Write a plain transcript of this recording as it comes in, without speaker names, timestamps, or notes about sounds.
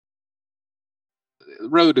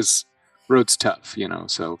road's tough,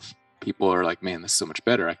 so if people are like, man, this is so much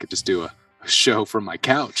better, I could just do a show from my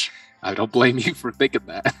couch. I don't blame you for thinking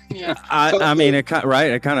that. Yeah. I mean, it kind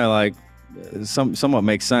of like somewhat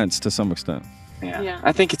makes sense to some extent. Yeah.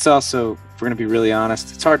 I think it's also, if we're going to be really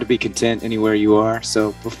honest, it's hard to be content anywhere you are.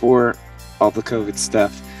 So before all the COVID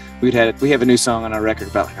stuff, we have a new song on our record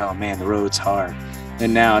about like, oh man, the road's hard.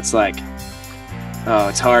 And now it's like, oh,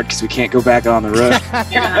 it's hard because we can't go back on the road.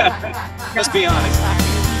 Let's be honest.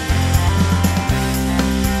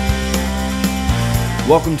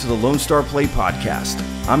 Welcome to the Lone Star Play Podcast.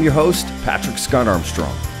 I'm your host, Patrick Scott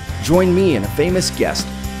Armstrong. Join me and a famous guest.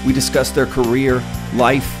 We discuss their career,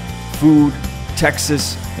 life, food,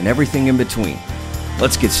 Texas, and everything in between.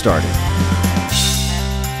 Let's get started.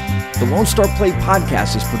 The Lone Star Play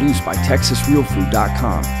Podcast is produced by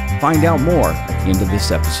TexasRealFood.com. Find out more at the end of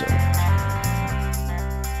this episode.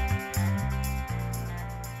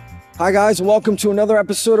 Hi guys, and welcome to another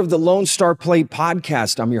episode of the Lone Star Play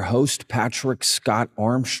Podcast. I'm your host, Patrick Scott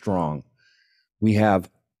Armstrong. We have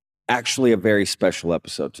actually a very special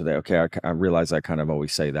episode today. Okay, I realize I kind of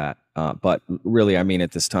always say that, but really I mean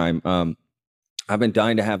it this time. I've been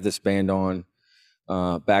dying to have this band on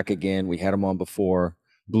back again. We had them on before,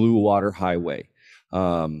 Blue Water Highway.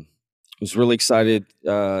 Was really excited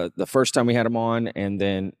the first time we had them on, and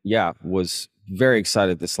then was very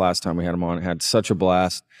excited this last time we had them on. Had such a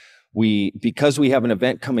blast. Because we have an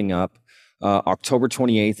event coming up October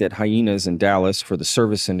 28th at Hyenas in Dallas for the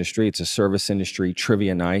service industry. It's a service industry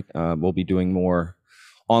trivia night. We'll be doing more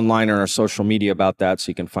online on our social media about that, so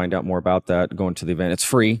you can find out more about that going to the event. It's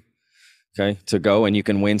free, okay, to go, and you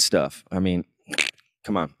can win stuff. I mean,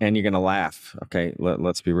 come on, and you're gonna laugh. Okay,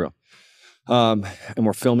 let's be real. And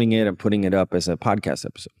we're filming it and putting it up as a podcast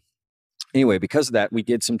episode. Anyway, because of that, we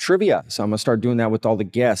did some trivia. So I'm going to start doing that with all the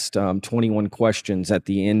guests, 21 questions at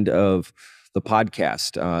the end of the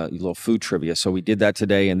podcast, a little food trivia. So we did that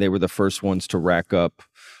today, and they were the first ones to rack up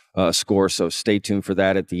a score. So stay tuned for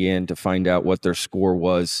that at the end to find out what their score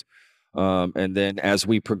was. And then as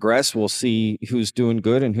we progress, we'll see who's doing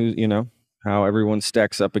good and who, how everyone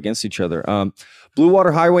stacks up against each other. Blue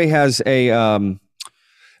Water Highway has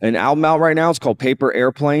an album out right now. It's called Paper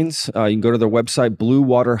Airplanes. You can go to their website,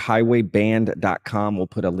 bluewaterhighwayband.com. We'll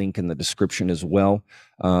put a link in the description as well.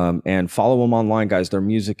 And follow them online, guys. Their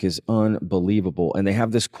music is unbelievable. And they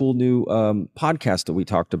have this cool new podcast that we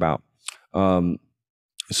talked about. So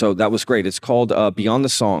that was great. It's called Beyond the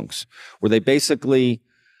Songs, where they basically,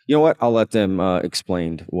 you know what? I'll let them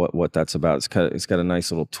explain what that's about. It's got a nice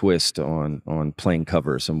little twist on playing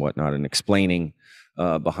covers and whatnot and explaining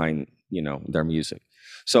behind, their music.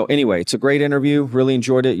 So anyway, it's a great interview. Really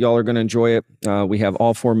enjoyed it. Y'all are going to enjoy it. We have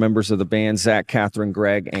all four members of the band, Zach, Catherine,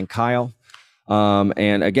 Greg, and Kyle.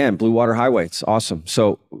 And again, Blue Water Highway. It's awesome.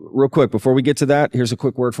 So real quick, before we get to that, here's a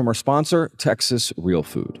quick word from our sponsor, Texas Real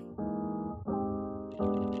Food.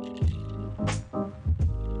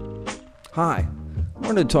 Hi. I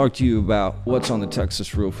wanted to talk to you about what's on the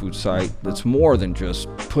Texas Real Food site that's more than just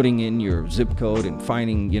putting in your zip code and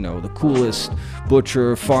finding, the coolest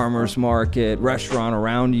butcher, farmer's market, restaurant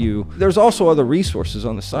around you. There's also other resources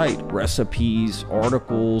on the site, recipes,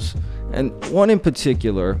 articles, and one in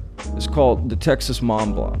particular is called the Texas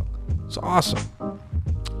Mom Blog. It's awesome.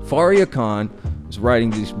 Faria Khan is writing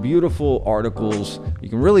these beautiful articles. You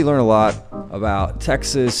can really learn a lot about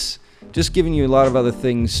Texas, just giving you a lot of other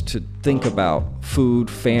things to think about. Food,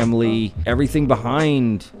 family, everything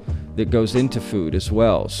behind that goes into food as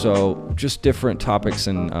well. So just different topics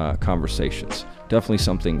and conversations. Definitely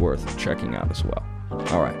something worth checking out as well.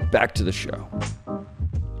 All right, back to the show.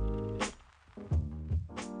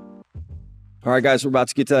 All right, guys, we're about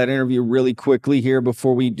to get to that interview really quickly here.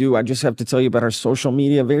 Before we do, I just have to tell you about our social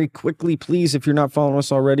media very quickly. Please, if you're not following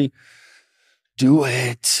us already, do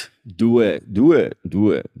it.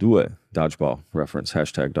 Dodgeball reference,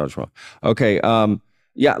 hashtag dodgeball. Okay.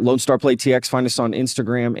 Lone Star Play TX. Find us on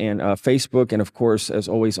Instagram and Facebook. And of course, as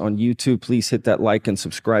always on YouTube, please hit that like and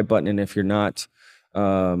subscribe button. And if you're not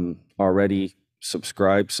already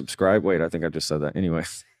subscribe. Wait, I think I just said that. Anyway.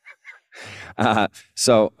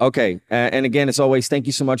 Okay. And again, as always, thank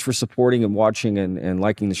you so much for supporting and watching and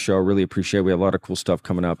liking the show. Really appreciate it. We have a lot of cool stuff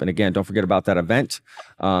coming up. And again, don't forget about that event.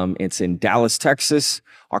 It's in Dallas, Texas,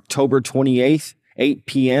 October 28th, 8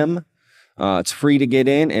 p.m. It's free to get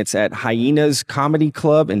in. It's at Hyenas Comedy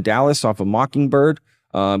Club in Dallas off of Mockingbird.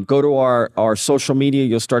 Go to our social media.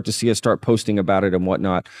 You'll start to see us start posting about it and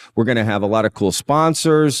whatnot. We're going to have a lot of cool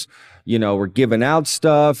sponsors. We're giving out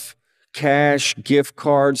stuff. cash, gift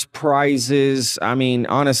cards, prizes. I mean,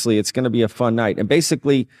 honestly, it's going to be a fun night. And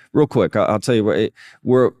basically, real quick, I'll tell you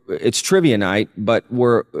what, it's trivia night, but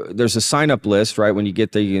there's a sign up list, right? When you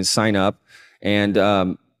get there, you can sign up, and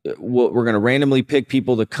we're going to randomly pick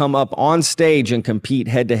people to come up on stage and compete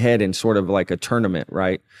head to head in sort of like a tournament,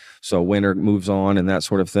 right? So winner moves on and that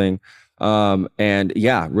sort of thing. And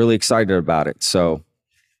yeah, really excited about it. So,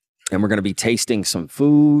 and we're going to be tasting some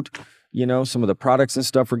food, some of the products and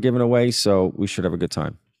stuff we're giving away. So we should have a good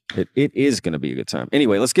time. It is going to be a good time.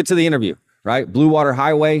 Anyway, let's get to the interview, right? Blue Water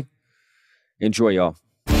Highway. Enjoy, y'all.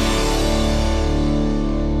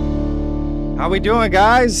 How we doing,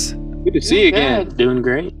 guys? Good to see you again. Doing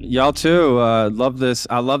great. Y'all too. Love this.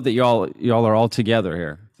 I love that y'all are all together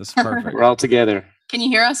here. This is perfect. We're all together. Can you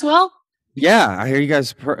hear us well? Yeah, I hear you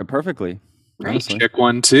guys perfectly. Great. Check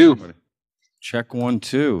 1, 2. Check 1,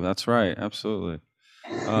 2. That's right. Absolutely.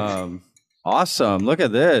 Awesome. Look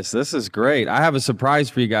at this. This is great. I have a surprise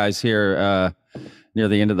for you guys here near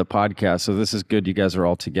the end of the podcast. So this is good. You guys are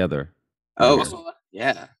all together. Oh,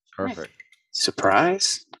 yeah. Perfect.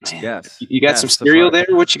 Surprise? Man. Yes. You got some cereal there?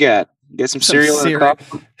 What you got? You got some cereal in the cup?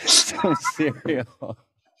 Some cereal.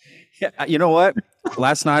 Yeah, you know what?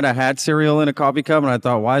 Last night I had cereal in a coffee cup, and I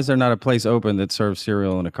thought, why is there not a place open that serves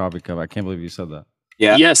cereal in a coffee cup? I can't believe you said that.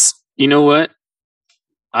 Yeah. Yes. You know what?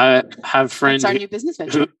 I have a friend. It's our new business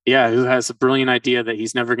venture. Who has a brilliant idea that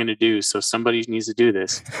he's never going to do. So somebody needs to do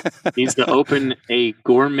this. He needs to open a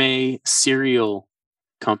gourmet cereal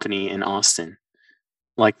company in Austin,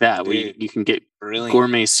 like that, where you can get Brilliant.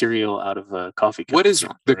 gourmet cereal out of a coffee cup. What is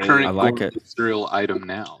the current I like gourmet cereal item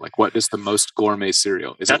now? Like, what is the most gourmet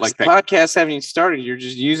cereal? Is it That's like the that? podcast haven't even started. You're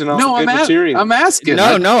just using all the No, good material. I'm asking.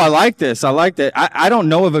 No, I like this. I like that. I don't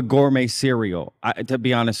know of a gourmet cereal. To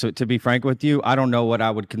be honest, to be frank with you, I don't know what I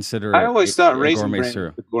would consider. I always thought a Raisin gourmet Bran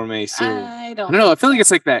cereal. was muormet cereal. I I don't don't know. I feel like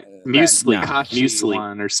it's like that Muesli. No. Kashi Muesli.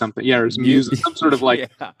 one or something. Yeah, or muesli, some sort of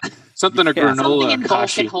like Yeah. something a Yeah. granola something in bulk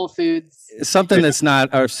kashi. at Whole Foods. Something that's not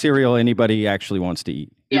a cereal anybody actually wants to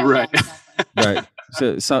eat. Yeah, Right. yeah, exactly.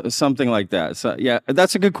 Right. So something like that. So yeah,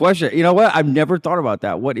 that's a good question. You know what? I've never thought about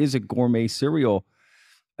that. What is a gourmet cereal?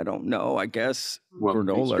 I don't know. I guess Well,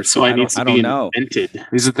 granola. So I I don't know. invented.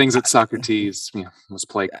 These are things that Socrates was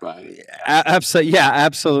plagued by.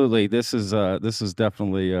 Absolutely. This is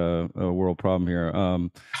definitely a world problem here.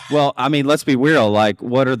 Well, I mean, let's be real. Like,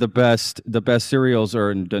 what are the best cereals are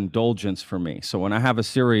an indulgence for me. So when I have a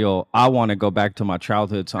cereal, I want to go back to my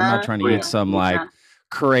childhood. So I'm not trying to eat some like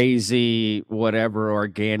crazy whatever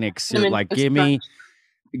organic cereal. Like, give me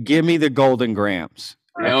the Golden Grams.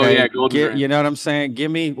 Oh yeah, Golden Grams. You know what I'm saying?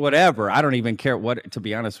 Give me whatever. I don't even care what. To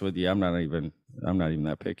be honest with you, I'm not even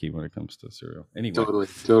that picky when it comes to cereal. Anyway,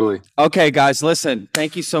 Totally. okay, guys, listen.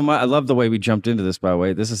 Thank you so much. I love the way we jumped into this. By the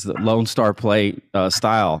way, this is the Lone Star Play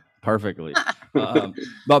style perfectly.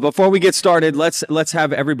 But before we get started, let's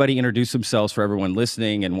have everybody introduce themselves for everyone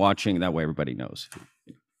listening and watching. That way, everybody knows.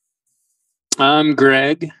 I'm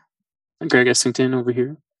Greg. I'm Greg Essington over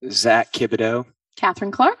here. Zach Kibido.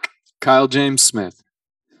 Catherine Clark. Kyle James Smith.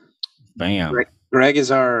 Bam. Greg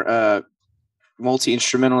is our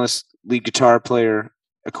multi-instrumentalist, lead guitar player,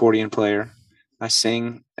 accordion player. I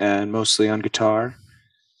sing and mostly on guitar.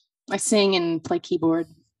 I sing and play keyboard.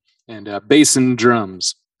 And bass and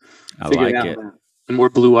drums. I Figure like out it. now. And we're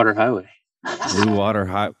Blue Water Highway. Blue Water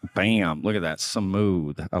High. Bam. Look at that.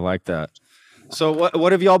 Smooth. I like that. So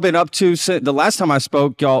what have y'all been up to since the last time I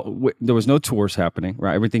spoke? Y'all, there was no tours happening,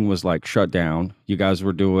 right? Everything was like shut down. You guys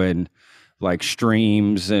were doing like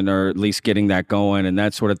streams or at least getting that going and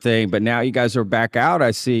that sort of thing. But now you guys are back out.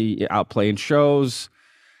 I see out playing shows,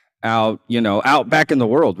 out back in the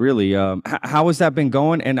world, really. How has that been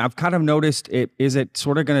going? And I've kind of noticed is it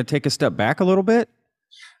sort of going to take a step back a little bit?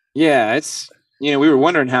 Yeah, it's, we were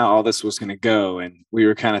wondering how all this was going to go. And we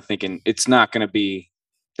were kind of thinking it's not going to be,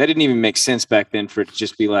 that didn't even make sense back then for it to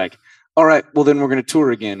just be like, all right, well, then we're going to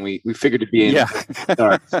tour again. We figured it'd be in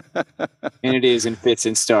starts. And it is in fits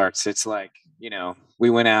and starts. It's like, we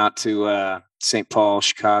went out to St. Paul,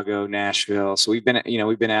 Chicago, Nashville. So we've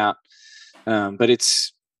been out. But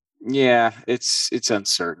it's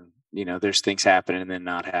uncertain. There's things happening and then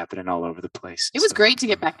not happening all over the place. It was great to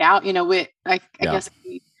get back out. I guess,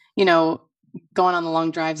 going on the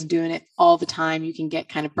long drives and doing it all the time, you can get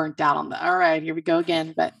kind of burnt out on all right, here we go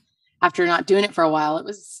again. But after not doing it for a while,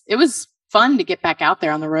 it was fun to get back out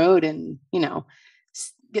there on the road and,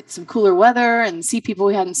 get some cooler weather and see people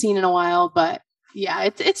we hadn't seen in a while. But yeah,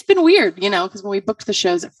 it's been weird, because when we booked the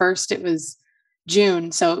shows at first, it was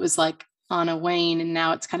June. So it was like on a wane and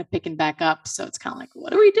now it's kind of picking back up. So it's kind of like,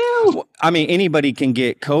 what do we do? Well, I mean, anybody can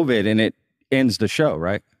get COVID and it ends the show,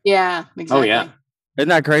 right? Yeah, exactly. Oh, yeah. Isn't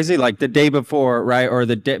that crazy? Like the day before, right? Or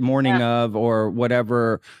the morning of, or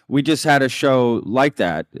whatever. We just had a show like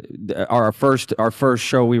that. Our first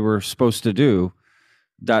show we were supposed to do.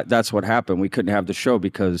 That's what happened. We couldn't have the show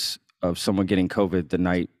because of someone getting COVID the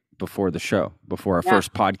night before the show, before our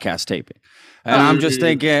first podcast taping. And I'm just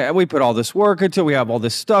thinking, we put all this work into, we have all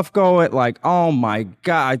this stuff going. Like, oh my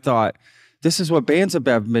God, I thought this is what bands have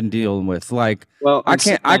been dealing with. Like, well, I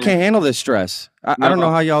can't handle this stress. I don't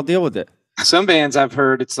know how y'all deal with it. Some bands I've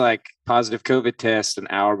heard it's like positive COVID test an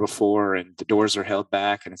hour before and the doors are held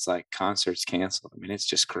back and it's like concerts canceled. I mean, it's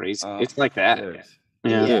just crazy. It's like that.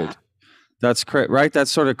 Dude. That's right.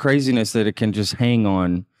 That's sort of craziness that it can just hang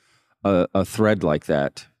on a thread like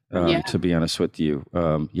that. To be honest with you,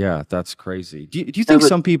 that's crazy. Do you think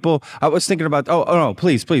some people? I was thinking about. Oh no,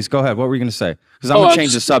 please go ahead. What were you going to say? Because I'm going to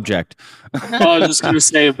change the subject. I was just going to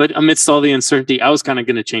say, but amidst all the uncertainty, I was kind of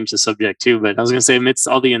going to change the subject too. But I was going to say, amidst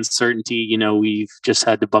all the uncertainty, we've just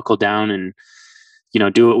had to buckle down and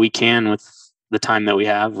do what we can with the time that we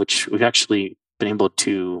have, which we've actually been able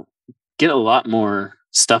to get a lot more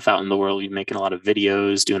stuff out in the world. We've been making a lot of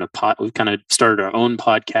videos, we've kind of started our own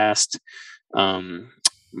podcast.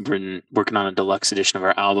 Been working on a deluxe edition of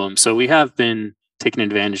our album. So we have been taking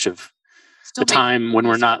advantage of the time when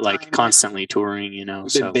we're not like constantly touring,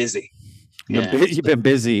 We've been busy. You've been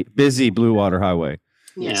busy Blue Water Highway.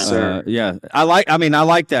 Yes. I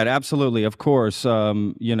like that. Absolutely. Of course.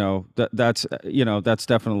 That's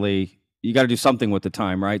definitely, you got to do something with the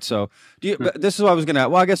time, right? So this is what I was going to,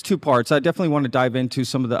 I guess 2 parts. I definitely want to dive into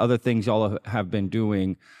some of the other things y'all have been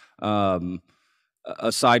doing.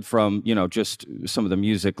 Aside from just some of the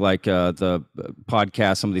music, like the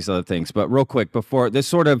podcast, some of these other things. But real quick, before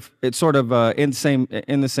this, it's sort of in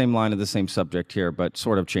the same line of the same subject here, but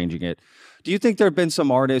sort of changing it. Do you think there have been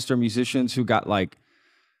some artists or musicians who got like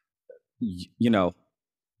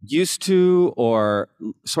used to or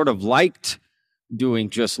sort of liked doing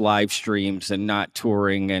just live streams and not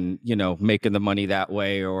touring and making the money that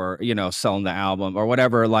way, or selling the album or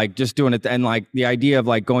whatever, like just doing it, and like the idea of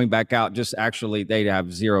like going back out, just actually they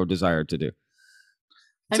have zero desire to do?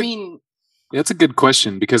 That's a good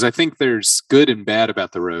question, because I think there's good and bad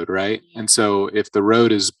about the road, right? And so if the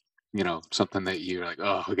road is something that you're like,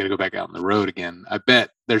 oh, we got to go back out on the road again, I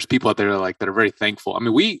bet there's people out there that are very thankful. I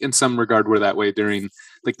mean, we in some regard were that way during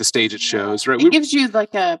like the stage at shows, right? It gives you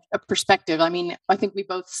like a perspective. I mean, I think we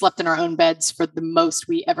both slept in our own beds for the most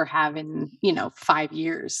we ever have in 5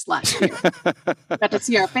 years last year. Got to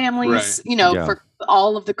see our families, right. For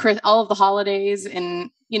all of the holidays, and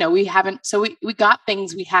we haven't. So we got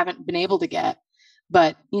things we haven't been able to get,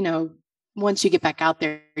 but once you get back out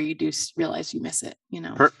there, you do realize you miss it.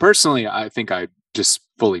 Personally, I think I just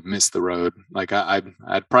fully miss the road. Like I'd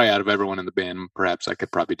probably, out of everyone in the band, perhaps I could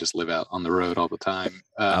probably just live out on the road all the time.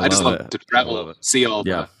 I just love to travel, see all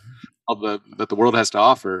that the world has to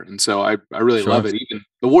offer, and so I really love it, even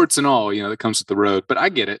the warts and all that comes with the road. But I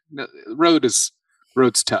get it. The road's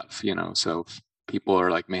tough, So if people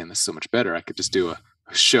are like, man, this is so much better, I could just do a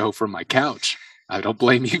show from my couch. I don't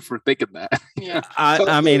blame you for thinking that. Yeah,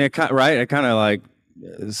 I mean, it kind of like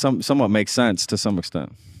somewhat makes sense to some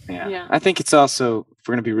extent. Yeah. I think it's also, if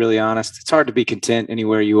we're going to be really honest, it's hard to be content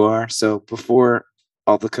anywhere you are. So before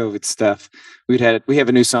all the COVID stuff, we have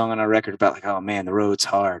a new song on our record about like, oh man, the road's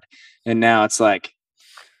hard, and now it's like,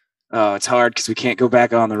 oh, it's hard because we can't go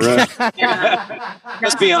back on the road.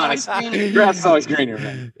 Let's be honest. Grass is always greener,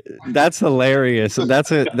 man. That's hilarious. That's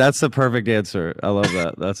the perfect answer. I love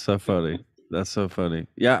that. That's so funny. That's so funny.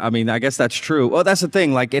 Yeah, I mean, I guess that's true. Well, that's the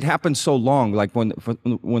thing. Like, it happened so long. Like when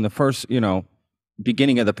the first,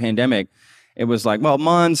 beginning of the pandemic, it was like, well,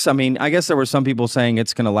 months. I mean, I guess there were some people saying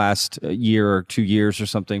it's going to last a year or 2 years or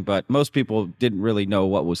something, but most people didn't really know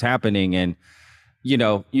what was happening. And,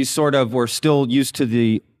 you sort of were still used to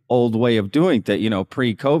the old way of doing that,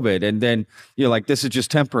 pre-COVID. And then you're like, this is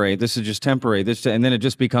just temporary. This is just temporary. And then it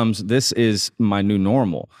just becomes, this is my new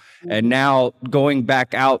normal. Mm-hmm. And now going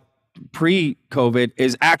back out pre-COVID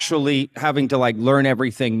is actually having to like learn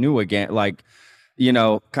everything new again, like,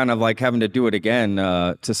 kind of like having to do it again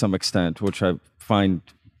to some extent, which I find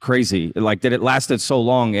crazy. Like that it lasted so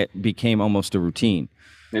long, it became almost a routine.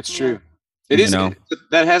 It's true. It is.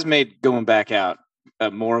 That has made going back out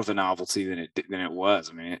more of a novelty than it was.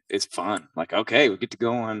 I mean, it's fun. Like, okay, we get to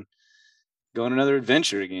go on another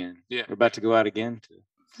adventure again. Yeah, we're about to go out again.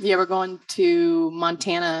 Yeah, we're going to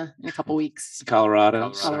Montana in a couple weeks.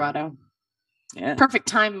 Colorado. Yeah. Perfect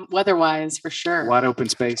time weather-wise, for sure. Wide open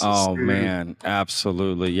spaces. Oh man,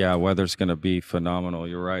 absolutely. Yeah, weather's going to be phenomenal.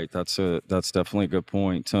 You're right. That's definitely a good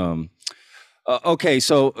point. Okay,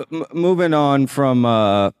 so moving on from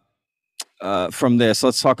from this,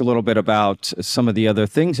 let's talk a little bit about some of the other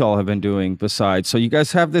things y'all have been doing besides. So you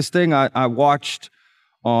guys have this thing I watched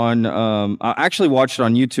on, I actually watched it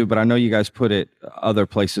on YouTube, but I know you guys put it other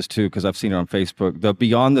places too, because I've seen it on Facebook, the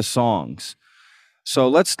Beyond the Songs. So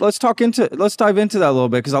let's dive into that a little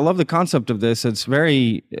bit, because I love the concept of this. It's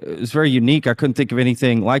very unique. I couldn't think of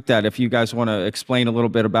anything like that. If you guys want to explain a little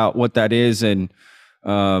bit about what that is, and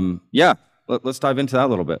let's dive into that a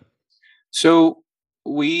little bit. So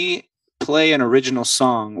we play an original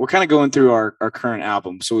song. We're kind of going through our current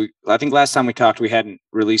album. So I think last time we talked, we hadn't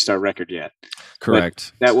released our record yet.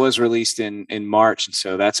 Correct. But that was released in March, and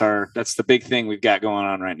so that's the big thing we've got going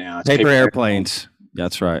on right now. It's Paper Airplanes.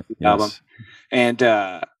 That's right. Album. Yes.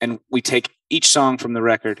 And we take each song from the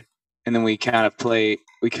record, and then we kind of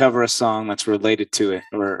cover a song that's related to it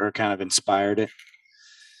or kind of inspired it.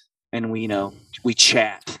 And we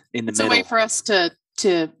chat in the middle. It's a way for us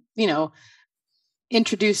to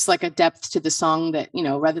introduce like a depth to the song that,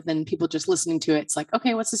 rather than people just listening to it. It's like,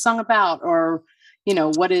 okay, what's the song about? Or,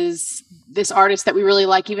 what is this artist that we really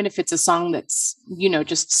like, even if it's a song that's,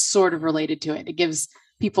 just sort of related to it. It gives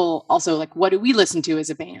people also like, what do we listen to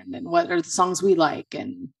as a band, and what are the songs we like?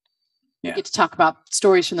 And we get to talk about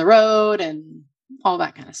stories from the road and all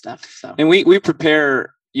that kind of stuff. So, and we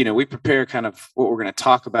prepare kind of what we're going to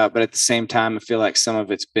talk about, but at the same time, I feel like some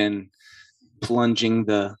of it's been plunging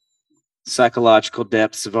the psychological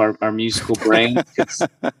depths of our musical brain.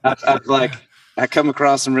 I come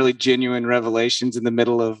across some really genuine revelations in the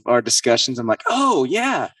middle of our discussions. I'm like, oh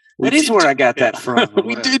yeah, that is where I got that from.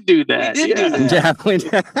 We did do that.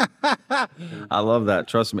 I love that.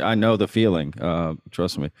 Trust me, I know the feeling.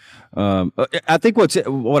 Trust me. I think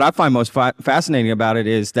what I find most fascinating about it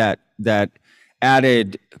is that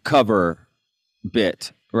added cover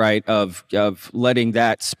bit, right? Of letting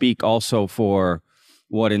that speak also for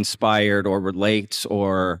what inspired or relates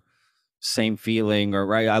or same feeling, or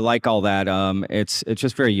right. I like all that. It's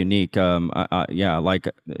just very unique. I like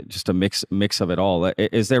just a mix of it all.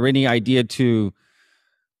 Is there any idea to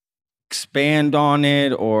expand on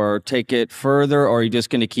it or take it further, or are you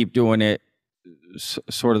just going to keep doing it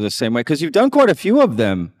sort of the same way? Because you've done quite a few of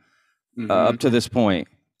them up to this point.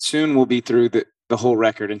 Soon we'll be through the whole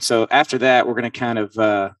record, and so after that, we're going to kind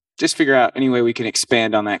of just figure out any way we can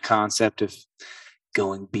expand on that concept of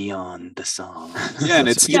going beyond the song. Yeah, and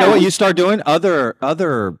it's what you start doing,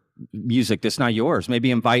 other music that's not yours.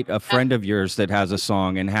 Maybe invite a friend of yours that has a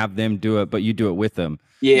song and have them do it, but you do it with them.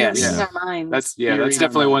 Yes. Use our minds. That's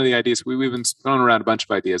definitely one of the ideas. We've been throwing around a bunch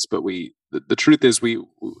of ideas, but the truth is we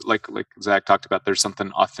like Zach talked about, there's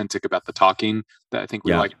something authentic about the talking that I think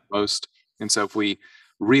we like most. And so if we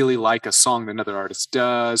really like a song that another artist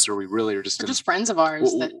does, or we really are just friends of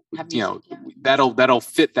ours that have music, that'll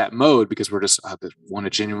fit that mode, because we're just want to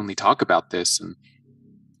genuinely talk about this, and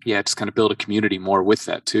just kind of build a community more with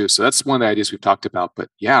that too. So that's one of the ideas we've talked about. But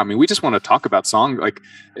we just want to talk about songs. Like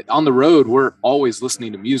on the road, we're always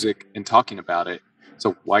listening to music and talking about it.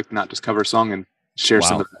 So why not just cover a song and share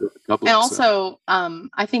some of the public? And also,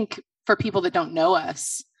 I think for people that don't know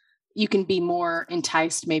us, you can be more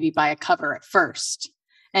enticed maybe by a cover at first.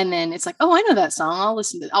 And then it's like, oh, I know that song.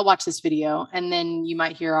 I'll watch this video. And then you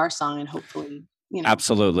might hear our song, and hopefully,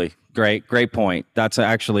 Absolutely. Great point. That's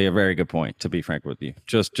actually a very good point, to be frank with you.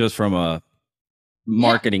 Just from a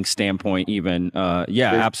marketing standpoint, even.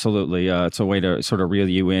 Absolutely. It's a way to sort of reel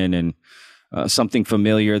you in, and something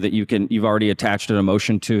familiar that you've already attached an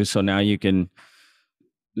emotion to. So now you can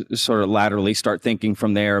sort of laterally start thinking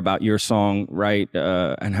from there about your song, right?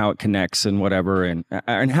 And how it connects and whatever,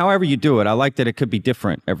 and however you do it. I like that it could be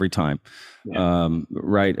different every time.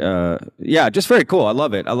 Right. Just very cool. I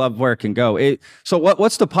love it. I love where it can go. So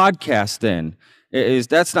what's the podcast then?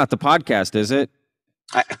 That's not the podcast, is it?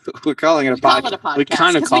 We're calling it a podcast. We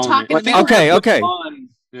kind of call it. Okay.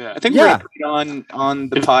 I think we're gonna put it on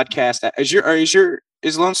the podcast.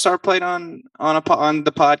 Is Lone Star played on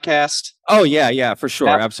the podcast? Oh yeah, for sure.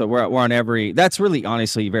 Absolutely. We're on every. That's really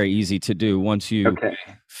honestly very easy to do once you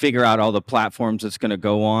figure out all the platforms it's going to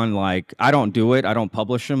go on. Like I don't do it. I don't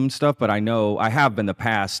publish them and stuff, but I know I have in the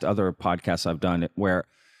past other podcasts I've done it where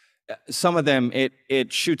some of them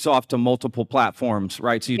it shoots off to multiple platforms,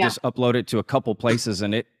 right? So you just upload it to a couple places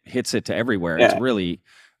and it hits it to everywhere. Yeah. It's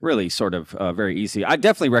really sort of very easy. I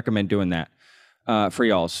definitely recommend doing that. For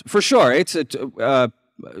y'all's for sure. It's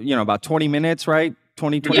about 20 minutes, right?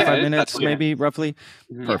 25 minutes, maybe roughly.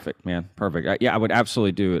 Mm-hmm. Perfect, man. Perfect. I would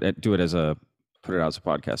absolutely do it put it out as a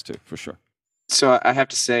podcast too, for sure. So I have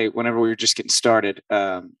to say, whenever we were just getting started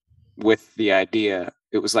with the idea,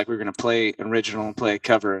 it was like we were going to play an original and play a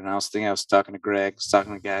cover. And I was talking to Greg,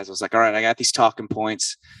 talking to guys. I was like, all right, I got these talking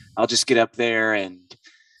points. I'll just get up there and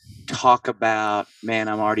talk about, man,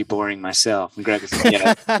 I'm already boring myself. And Greg was like,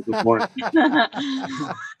 yeah, it's boring.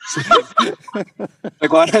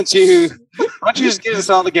 Like, why don't you just get us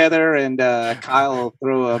all together and Kyle will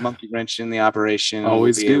throw a monkey wrench in the operation.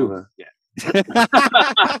 Always do.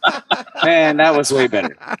 Man, that was way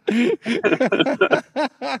better.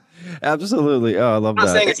 Absolutely. Oh, I love that. I'm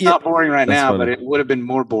not saying it's not boring right now, funny. but it would have been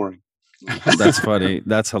more boring. That's funny.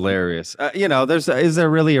 That's hilarious. Is there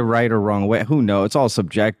really a right or wrong way? Who knows? It's all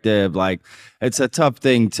subjective. Like, it's a tough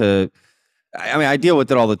thing to. I mean, I deal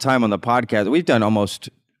with it all the time on the podcast. We've done almost.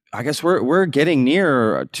 I guess we're getting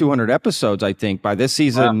near 200 episodes. I think by this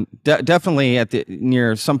season, definitely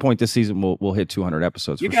near some point this season we'll hit 200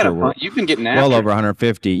 episodes. You've been getting after well over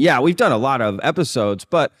 150. Yeah, we've done a lot of episodes,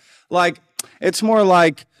 but like it's more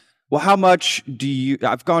like, well, how much do you?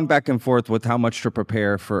 I've gone back and forth with how much to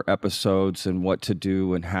prepare for episodes and what to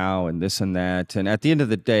do and how and this and that. And at the end of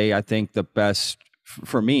the day, I think the best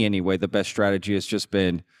for me anyway, the best strategy has just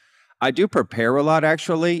been I do prepare a lot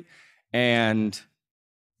actually, and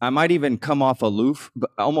I might even come off aloof, but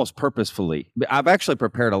almost purposefully. I've actually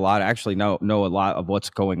prepared a lot. I actually know a lot of what's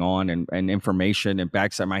going on and information and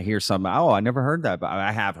backside. I might hear something. Oh, I never heard that, but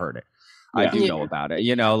I have heard it. Yeah. I do know about it.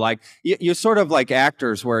 Like you're sort of like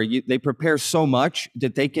actors where they prepare so much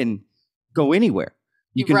that they can go anywhere.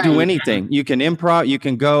 You can do anything. You can improv. You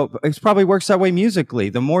can go. It probably works that way musically.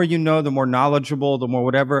 The more you know, the more knowledgeable, the more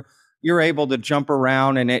whatever, you're able to jump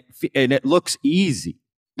around and it looks easy.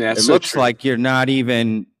 Yeah, it looks like you're not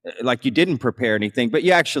even like you didn't prepare anything, but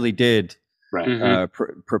you actually did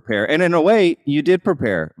prepare. And in a way, you did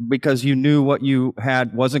prepare because you knew what you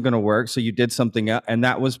had wasn't going to work. So you did something else, and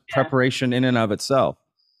that was preparation in and of itself.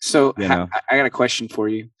 So I got a question for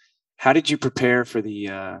you. How did you prepare for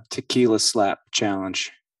the tequila slap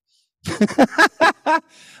challenge? A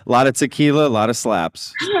lot of tequila, a lot of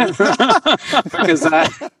slaps. Because I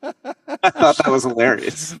thought that was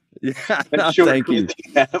hilarious. Yeah, no, thank you.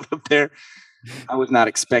 Up there, I was not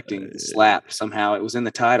expecting slap. Somehow it was in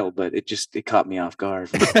the title, but it caught me off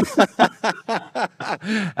guard.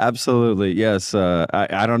 Absolutely, yes.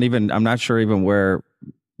 I'm not sure even where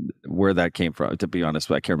that came from. To be honest,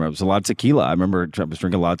 but I can't remember. It was a lot of tequila. I remember I was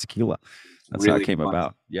drinking a lot of tequila. That's really how it came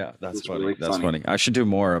about. Yeah, that's funny. Really that's funny. I should do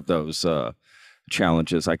more of those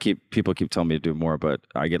challenges. People keep telling me to do more, but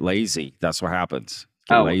I get lazy. That's what happens.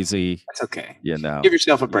 Lazy. That's okay. Give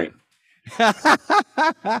yourself a break.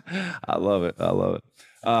 I love it.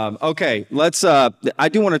 Okay, let's. I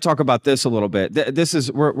do want to talk about this a little bit.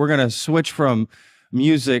 We're going to switch from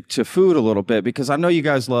music to food a little bit because I know you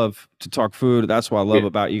guys love to talk food. That's what I love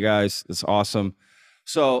about you guys. It's awesome.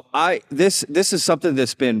 So this is something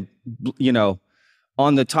that's been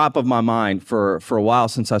on the top of my mind for a while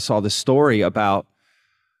since I saw this story about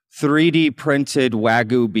 3D printed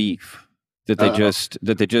Wagyu beef that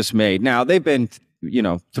they just made. Now they've been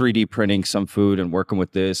 3D printing some food and working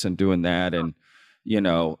with this and doing that, and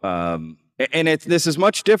this is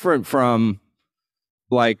much different from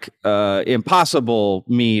like Impossible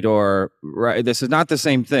meat this is not the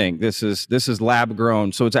same thing. This is lab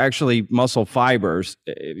grown, so it's actually muscle fibers,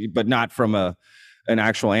 but not from an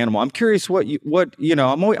actual animal. I'm curious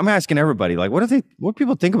I'm asking everybody, like, what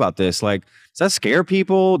people think about this? Like, does that scare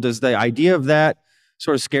people? Does the idea of that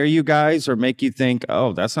sort of scare you guys or make you think,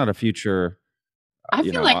 oh, that's not a future I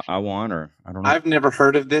feel like I want, or I don't know. I've never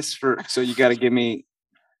heard of this so you got to give me.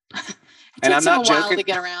 And I'm not joking. To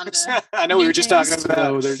get around I know we were just talking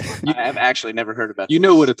about. I have actually never heard about. You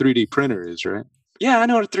know what a 3D printer is, right? Yeah, I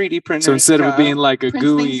know what a 3D printer is. So instead of it being like a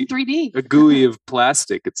GUI of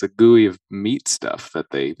plastic, it's a GUI of meat stuff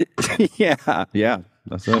that they. yeah,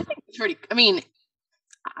 that's it.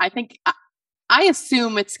 I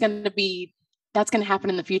assume it's going to be that's going to happen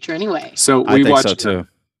in the future anyway. So I think so too.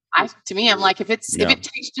 To me, I'm like, if it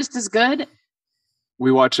tastes just as good,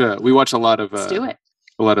 we watch a lot of let's do it.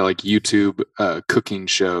 A lot of like YouTube cooking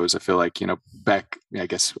shows. I feel like I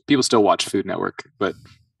guess people still watch Food Network, but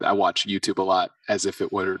I watch YouTube a lot as if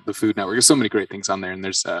it were the Food Network. There's so many great things on there, and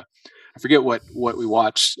there's I forget what we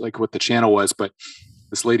watched, like what the channel was, but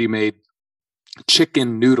this lady made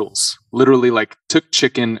chicken noodles. Literally, like took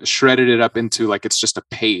chicken, shredded it up into like it's just a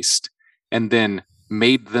paste, and then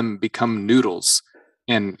made them become noodles.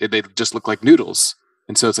 And they just look like noodles.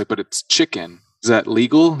 And so it's like, but it's chicken. Is that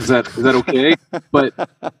legal? Is that okay? But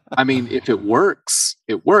I mean, if it works,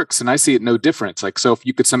 it works. And I see it no difference. Like, so if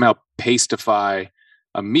you could somehow pastify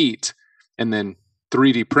a meat and then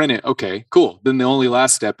 3D print it, okay, cool. Then the only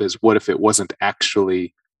last step is what if it wasn't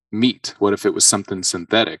actually meat? What if it was something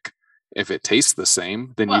synthetic? If it tastes the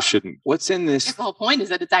same, then you shouldn't. What's in this? The whole point is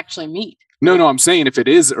that it's actually meat. No, I'm saying if it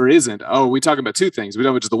is or isn't. Oh, we talking about two things. We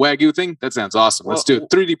talking about just the Wagyu thing? That sounds awesome. Let's do it.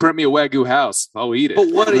 3D print me a Wagyu house. I'll eat it.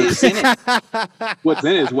 But what is in it? What's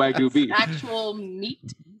in it is Wagyu beef. Actual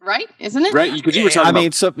meat, right? Isn't it? Right? Because you were talking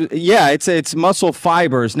it's muscle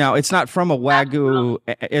fibers. Now, it's not from a Wagyu.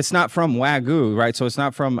 It's not from Wagyu, right? So it's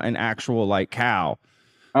not from an actual like cow.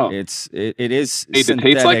 Oh, it is synthetic. It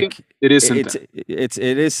tastes like it? It is synthetic.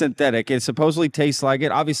 It is synthetic. It supposedly tastes like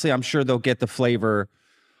it. Obviously, I'm sure they'll get the flavor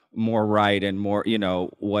more right and more,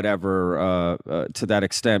 whatever to that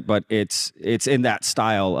extent. But it's in that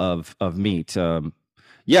style of meat. The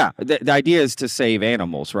idea is to save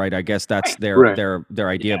animals, right? I guess that's their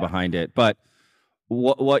idea behind it. But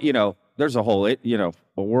what there's a whole a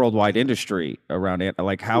worldwide industry around it.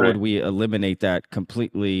 Like, how would we eliminate that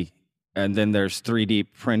completely? And then there's 3D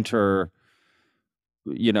printer,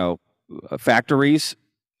 factories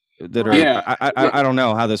that are. I don't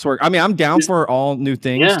know how this works. I mean, I'm down for all new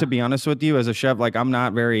things. To be honest with you, as a chef, like I'm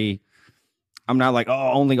not like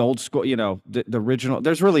only old school. The original.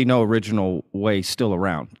 There's really no original way still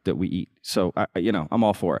around that we eat. So I'm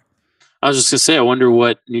all for it. I was just gonna say, I wonder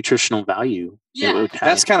what nutritional value. Yeah,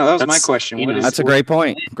 that was my question. That's a great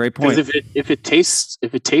point. Great point. If it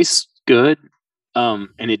tastes good. And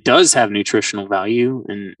it does have nutritional value,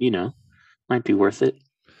 and might be worth it.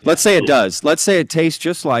 Let's say it does. Let's say it tastes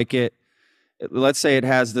just like it. Let's say it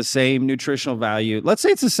has the same nutritional value. Let's say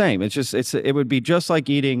it's the same. It would be just like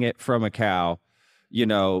eating it from a cow.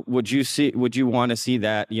 Would you want to see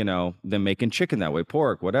that? Them making chicken that way,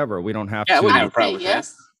 pork, whatever. We don't have to. I wouldn't have a problem with that.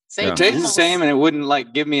 It tastes the same, and it wouldn't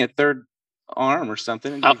like give me a third arm or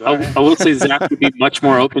something. I will say Zach would be much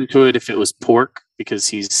more open to it if it was pork, because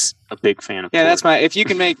he's a big fan of pork. That's I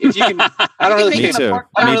don't really Me too. I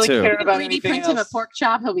don't Me really too. care about 3D anything print him a else. pork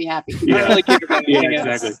chop, he'll be happy. I don't really care about anything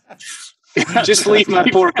else. Exactly. Just leave my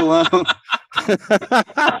pork alone.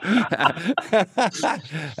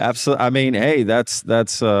 Absolutely. I mean, hey, that's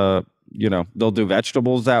they'll do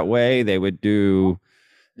vegetables that way. They would do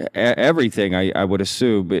everything. I would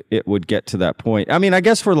assume it would get to that point. I mean, I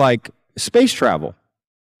guess for like space travel.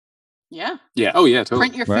 Yeah. Yeah. Oh yeah. Totally.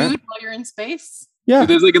 Print your food while you're in space. Yeah.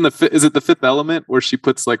 There's like is it the Fifth Element where she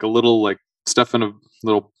puts like a little like stuff in a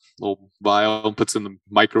little vial and puts in the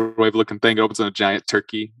microwave looking thing, opens on a giant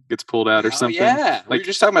turkey, gets pulled out or something. Yeah. Like you're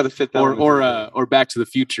just talking about the Fifth Element. Or Back to the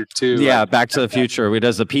Future too. Yeah, Back to the Future. We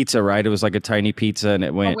does the pizza, right? It was like a tiny pizza and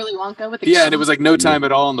it went. Willy Wonka with the and it was like no time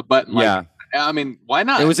at all on the button. Like, I mean, why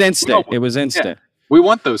not? It was instant. Yeah. We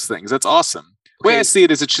want those things. That's awesome. The way I see it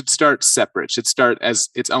is it should start separate. It should start as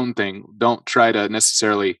its own thing. Don't try to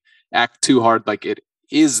necessarily act too hard like it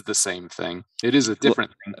is the same thing. It is a different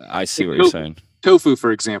thing. I see what you're saying. Tofu,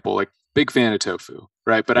 for example, like big fan of tofu,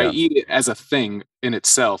 right? But I eat it as a thing in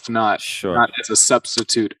itself, not as a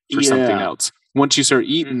substitute for something else. Once you start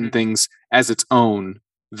eating things as its own,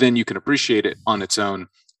 then you can appreciate it on its own.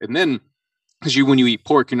 And then, because when you eat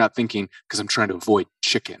pork, you're not thinking, because I'm trying to avoid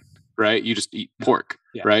chicken, right? You just eat pork.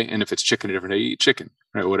 Yeah. Right. And if it's chicken a different day, you eat chicken,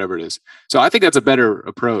 right? Whatever it is. So I think that's a better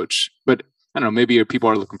approach. But I don't know, maybe people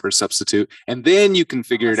are looking for a substitute and then you can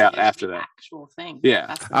figure it out after that. Actual thing.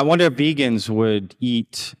 Yeah. I wonder if vegans would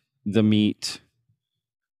eat the meat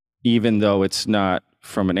even though it's not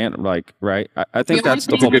from an animal, like, right? I think that's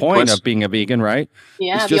the whole point of being a vegan, right?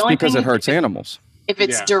 Yeah. It's just because it hurts animals. If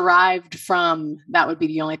it's derived from, that would be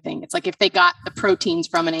the only thing. It's like if they got the proteins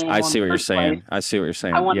from an animal. I see what you're saying. I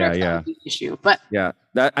wonder if that would be the issue. But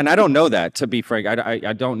and I don't know that, to be frank.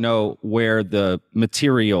 I don't know where the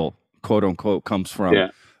material, quote unquote, comes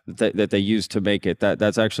from that they use to make it.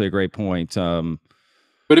 That's actually a great point.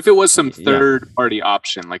 But if it was some third party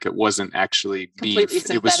option, like it wasn't actually beef,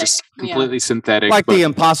 it was just completely synthetic. Like the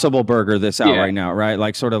Impossible Burger that's out right now, right?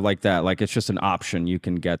 Like sort of like that. Like it's just an option. You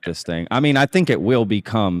can get this thing. I mean, I think it will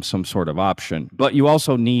become some sort of option, but you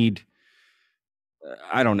also need,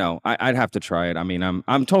 I don't know. I'd have to try it. I mean,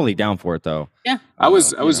 I'm totally down for it though. Yeah. I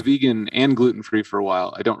was vegan and gluten-free for a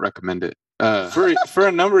while. I don't recommend it. For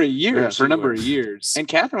a number of years. For a number of years. And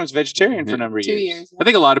Catherine was vegetarian for a number of years. 2 years. I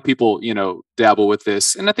think a lot of people, dabble with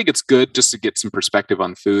this, and I think it's good just to get some perspective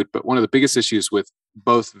on food. But one of the biggest issues with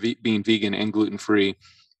both being vegan and gluten-free,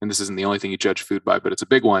 and this isn't the only thing you judge food by, but it's a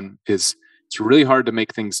big one, is it's really hard to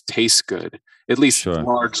make things taste good, at least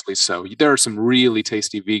largely so. There are some really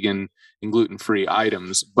tasty vegan and gluten-free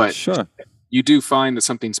items, but you do find that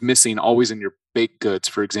something's missing always in your baked goods.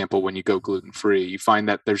 For example, when you go gluten-free, you find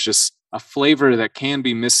that there's just a flavor that can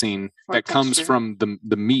be missing that comes from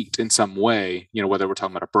the meat in some way, whether we're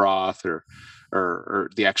talking about a broth or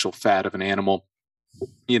the actual fat of an animal,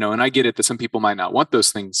 and I get it that some people might not want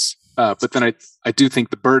those things But then I do think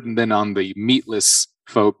the burden then on the meatless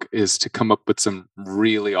folk is to come up with some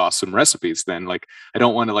really awesome recipes. Then, like, I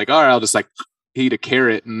don't want to like, all right, I'll just like eat a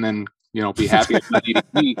carrot and then be happy I'm not eating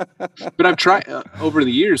meat. But I've tried over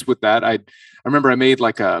the years with that. I remember I made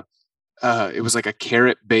like it was like a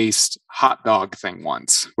carrot based hot dog thing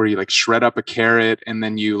once, where you like shred up a carrot and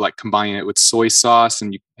then you like combine it with soy sauce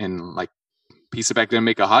and like piece it back there and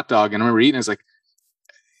make a hot dog. And I remember eating it, it's like,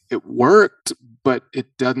 it worked, but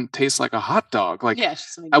it doesn't taste like a hot dog. Like,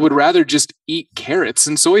 I would rather just eat carrots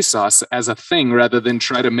and soy sauce as a thing rather than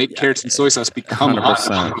try to make carrots and soy sauce become 100%. Hot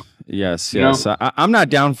dog. Yes. I'm not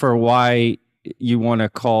down for why you want to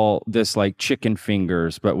call this like chicken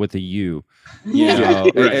fingers, but with a U.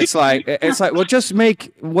 Right. It's like, well, just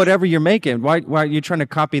make whatever you're making. Why are you trying to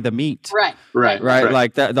copy the meat? Right.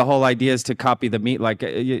 Like that. The whole idea is to copy the meat. Like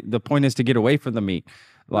the point is to get away from the meat.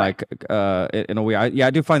 Like in a way, I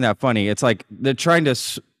do find that funny. It's like they're trying to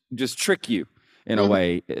just trick you in a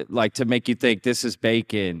way, like to make you think this is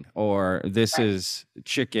bacon or this is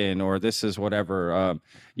chicken or this is whatever.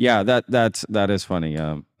 That is funny.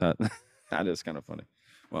 That is kind of funny.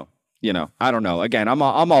 Well, I don't know. Again, I'm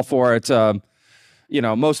all for it.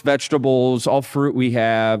 Most vegetables, all fruit we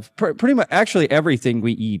have, pretty much actually everything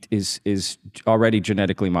we eat is already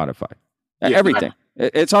genetically modified. Everything.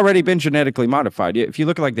 It's already been genetically modified. If you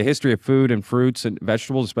look at like the history of food and fruits and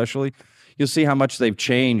vegetables especially, you'll see how much they've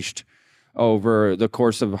changed over the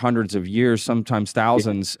course of hundreds of years, sometimes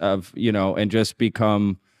thousands of, and just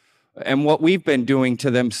become, and what we've been doing to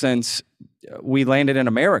them since we landed in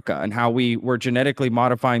America and how we were genetically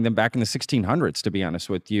modifying them back in the 1600s, to be honest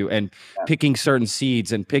with you, and picking certain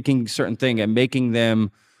seeds and picking certain thing and making them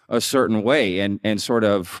a certain way and sort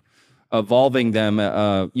of evolving them,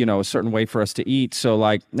 a certain way for us to eat. So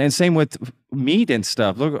like, and same with meat and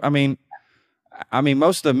stuff. Look, I mean,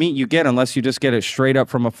 most of the meat you get, unless you just get it straight up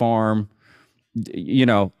from a farm,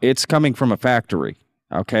 it's coming from a factory.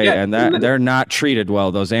 Okay. Yeah, and they're not treated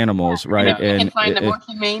well, those animals. Right. And you can find the more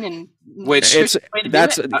humane and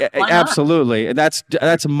absolutely.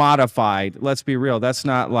 That's modified. Let's be real. That's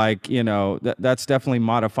not like, that's definitely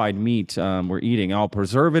modified meat. We're eating all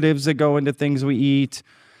preservatives that go into things we eat.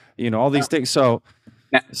 All these things. So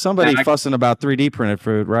somebody fussing about 3D printed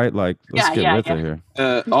food, right? Like, let's get with it here.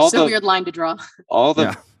 It's a weird line to draw. All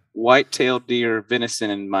the white-tailed deer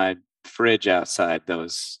venison in my fridge outside, that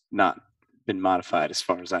was not been modified as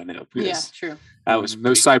far as I know. Yeah, true. I was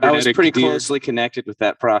pretty closely connected with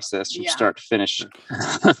that process from start to finish.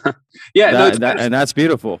 And that's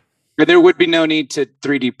beautiful. But there would be no need to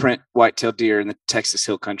 3D print white-tailed deer in the Texas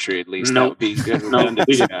Hill Country, at least. Nope. That would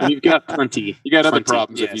be good. You've got plenty. You got other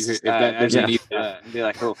problems. Yes. If there's a need. Be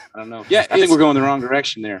like, I don't know. Yeah, I think we're going the wrong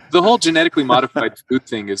direction there. The whole genetically modified food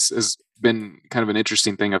thing has been kind of an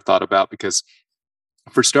interesting thing I've thought about, because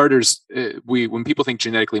for starters, when people think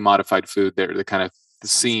genetically modified food, they're kind of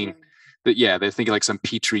seeing that, they're thinking like some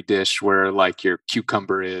petri dish where like your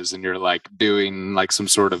cucumber is, and you're like doing like some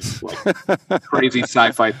sort of like crazy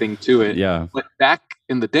sci-fi thing to it. Yeah. But back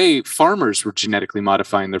in the day, farmers were genetically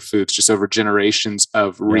modifying their foods just over generations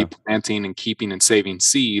of replanting and keeping and saving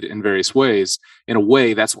seed in various ways. In a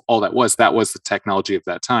way, that's all that was. That was the technology of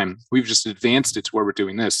that time. We've just advanced it to where we're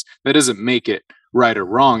doing this. That doesn't make it right or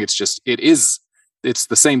wrong. It's just, it's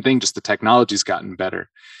the same thing, just the technology's gotten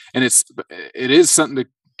better. And it is something to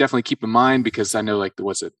definitely keep in mind, because I know like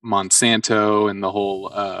was it Monsanto and the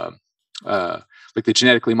whole like they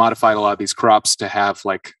genetically modified a lot of these crops to have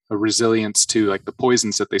like a resilience to like the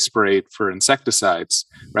poisons that they sprayed for insecticides,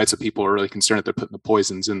 right? So people are really concerned that they're putting the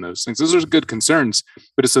poisons in those things. Those are good concerns,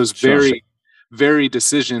 but it's those very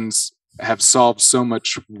decisions have solved so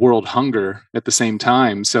much world hunger at the same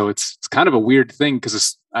time. So it's kind of a weird thing,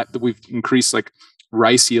 because we've increased like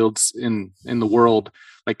rice yields in the world,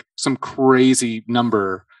 like some crazy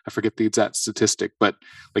number. I forget the exact statistic, but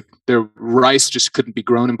like their rice just couldn't be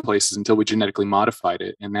grown in places until we genetically modified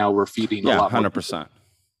it. And now we're feeding a lot 100%. More.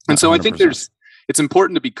 And so 100%. I think it's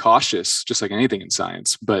important to be cautious, just like anything in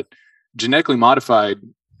science, but genetically modified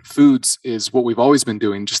foods is what we've always been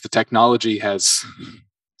doing. Just the technology has,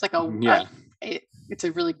 it's like it's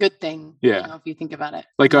a really good thing. Yeah. If you think about it.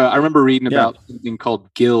 Like I remember reading about something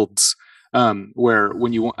called guilds, where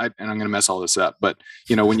when you want, and I'm going to mess all this up, but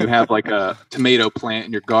when you have like a tomato plant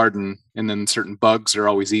in your garden and then certain bugs are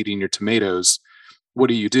always eating your tomatoes, what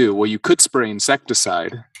do? Well, you could spray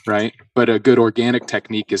insecticide, right? But a good organic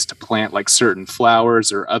technique is to plant like certain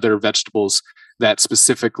flowers or other vegetables that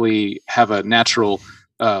specifically have a natural,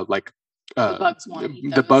 the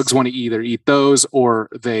bugs want to either eat those or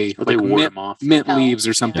they ward them off. Mint leaves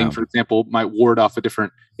or something, for example, might ward off a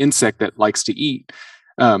different insect that likes to eat.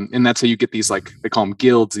 And that's how you get these, like they call them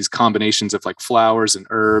guilds, these combinations of like flowers and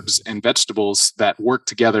herbs and vegetables that work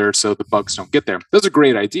together so the bugs don't get there. Those are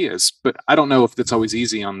great ideas, but I don't know if that's always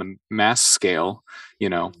easy on the mass scale.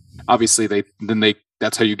 Obviously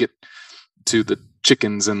that's how you get to the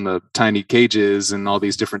chickens and the tiny cages and all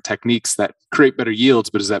these different techniques that create better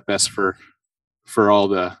yields. But is that best for all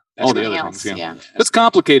the other things? Yeah. It's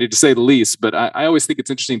complicated to say the least, but I always think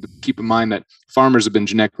it's interesting to keep in mind that farmers have been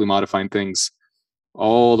genetically modifying things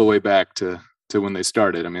all the way back to when they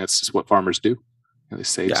started. I mean, that's just what farmers do. They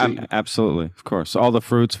save seed. Absolutely, of course. All the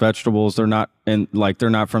fruits, vegetables, they're not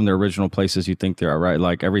from their original places you think they are, right?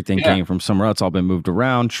 Like everything came from somewhere else, all been moved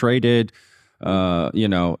around, traded.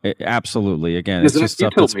 Absolutely. Again, it's just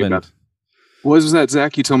stuff that's been. What was that,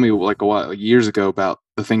 Zach? You told me like years ago about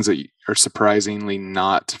the things that are surprisingly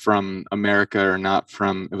not from America or not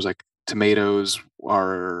from. It was like tomatoes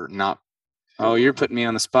are not. Oh, you're putting me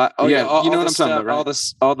on the spot. Oh yeah, you know what I'm talking about,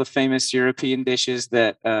 right? All the famous European dishes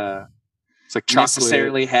that it's like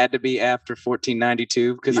necessarily had to be after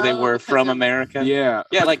 1492 because they were from America. Yeah,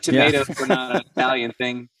 like tomatoes were not an Italian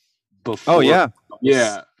thing before. Oh yeah.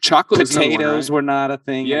 Chocolate. Potatoes were not a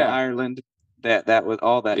thing in Ireland. That was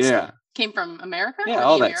all that stuff. Came from America? Yeah,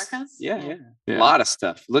 all that. Yeah. A lot of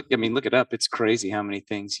stuff. Look it up. It's crazy how many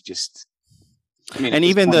things you just. And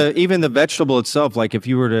even the vegetable itself, like if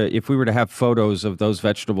we were to have photos of those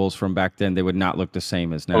vegetables from back then, they would not look the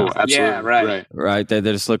same as now. Oh, absolutely. Yeah, right. They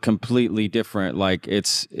just look completely different. Like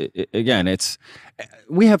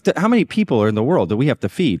we have to. How many people are in the world that we have to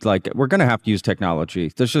feed? Like we're going to have to use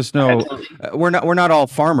technology. There's just no. We're not all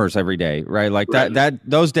farmers every day, right? Like that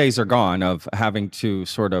those days are gone of having to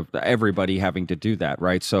sort of everybody having to do that,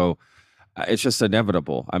 right? So it's just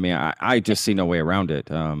inevitable. I mean, I just see no way around it.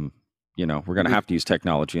 We're going to have to use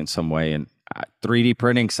technology in some way, and 3D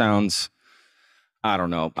printing sounds, I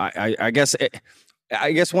don't know. I guess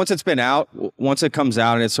once it's been out, once it comes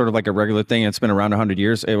out and it's sort of like a regular thing and it's been around 100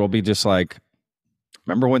 years, it will be just like,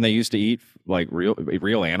 remember when they used to eat like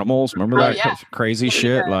real animals? Remember that crazy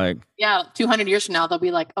shit? Like 200 years from now, they'll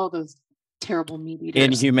be like, oh, those terrible meat eaters.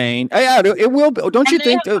 Inhumane. Yeah, it will. Don't you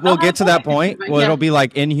think we'll get to that point? Well, it'll be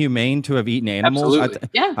like inhumane to have eaten animals.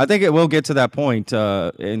 I think it will get to that point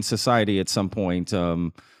in society at some point.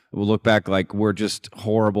 We'll look back like we're just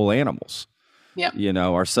horrible animals. Yeah.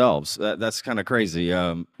 Ourselves. That's kind of crazy.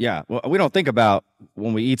 Well, we don't think about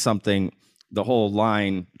when we eat something, the whole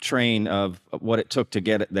train of what it took to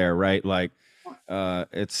get it there, right? Like,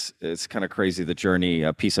 it's kind of crazy the journey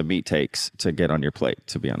a piece of meat takes to get on your plate,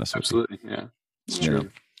 to be honest with you. Absolutely, yeah. It's true.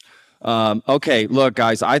 Okay, look,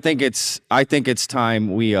 guys, I think it's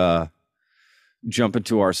time we jump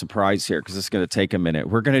into our surprise here because it's going to take a minute.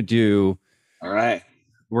 We're going to do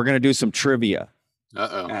some trivia.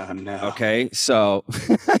 Oh no. Okay, so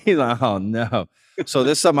he's like, oh no. So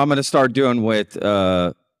this is something I'm going to start doing with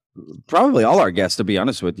probably all our guests, to be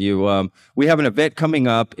honest with you. We have an event coming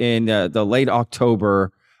up in the late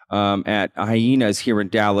October at Hyenas here in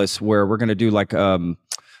Dallas, where we're going to do like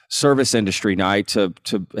service industry night to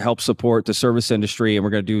help support the service industry, and we're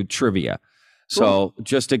going to do trivia. Cool. So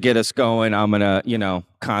just to get us going, I'm going to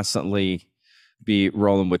constantly be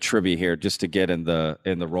rolling with trivia here just to get in the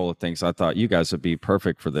roll of things. I thought you guys would be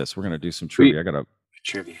perfect for this. We're going to do some trivia. I got to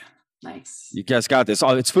trivia. Nice. You guys got this.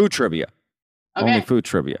 Oh, it's food trivia. Okay. Only food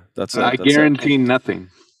trivia. That's it. I guarantee nothing.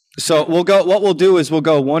 So what we'll do is we'll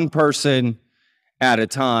go one person at a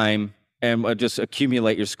time and we'll just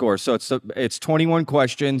accumulate your score. So it's 21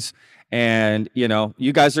 questions, and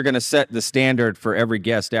you guys are going to set the standard for every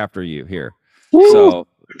guest after you here. Woo! So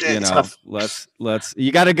let's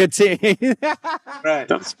you got a good team. Right.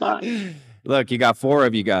 Tough spot. Look, you got 4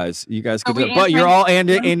 of you guys. You guys can do it. But you're all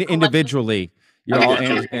individually. You're all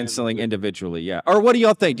answering individually, yeah. Or what do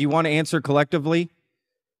y'all think? Do you want to answer collectively?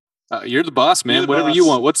 You're the boss, man. Whatever you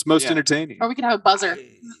want. What's most entertaining? Or we can have a buzzer.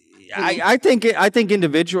 I think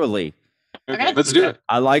individually. Okay, let's do it.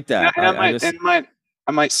 I like that.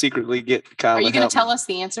 I might secretly get Kyle. Are you going to tell us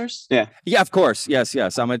the answers? Yeah. Yeah, of course. Yes. I'm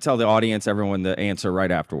going to tell the audience, everyone, the answer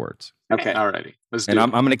right afterwards. Okay. Alrighty. Let's do it. I'm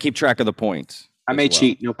going to keep track of the points. I may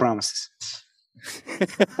cheat. No promises. This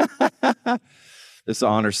is an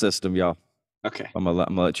honor system, y'all. Okay. I'm gonna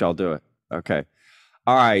let y'all do it. Okay.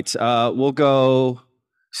 All right. We'll go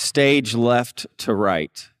stage left to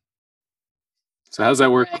right. So how's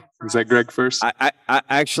that work? Is that Greg first? I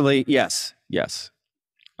actually, yes.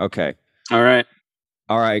 Okay. All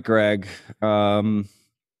right, Greg.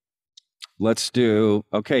 Let's do,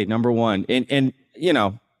 number 1. And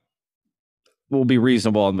we'll be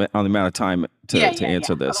reasonable on the amount of time to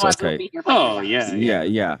answer this. Otherwise okay.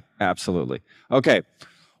 Yeah. Absolutely. Okay.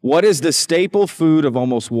 What is the staple food of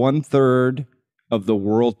almost 1/3 of the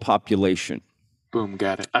world population? Boom,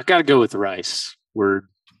 got it. I got to go with rice. Word.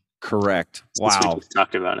 Correct. Since we Wow. just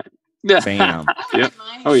talked about it. Bam. Yep.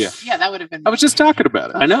 Oh, yeah. Yeah, that would have been. I was just talking about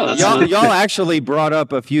it. I know. Y'all actually brought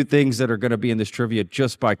up a few things that are going to be in this trivia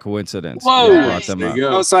just by coincidence. Whoa. Y'all Nice. brought them There up. you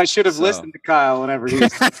go. Oh, so I should have listened to Kyle whenever he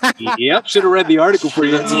was. Yep. Should have read the article for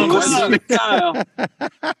you. Listen to Kyle.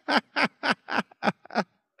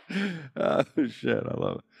 Oh, shit. I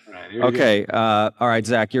love it. All right, here we go. Okay. All right,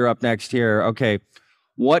 Zach, you're up next here. Okay.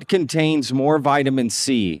 What contains more vitamin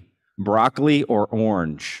C, broccoli or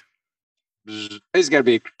orange? This has got to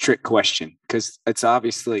be a trick question because it's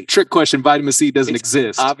obviously Trick question. Vitamin C doesn't It's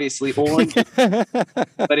exist. obviously orange.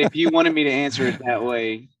 But if you wanted me to answer it that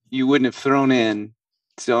way, you wouldn't have thrown in.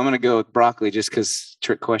 So I'm going to go with broccoli just because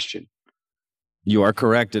trick question. You are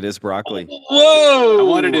correct. It is broccoli. Whoa! I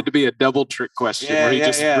wanted it to be a double trick question where he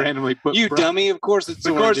just randomly put You dummy! Of course it's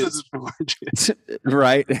Of course oranges. it's oranges.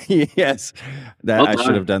 Right? Yes. That Well I should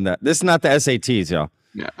done. have done that. This is not the SATs, y'all.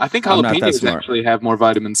 Yeah, I think I'm not that jalapenos smart. actually have more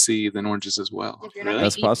vitamin C than oranges as well. If you're not Really? gonna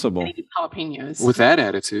That's eat, possible. you're gonna eat jalapenos. With that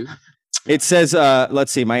attitude, It says,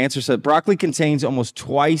 let's see, my answer said broccoli contains almost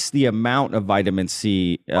twice the amount of vitamin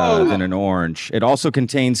C than an orange. It also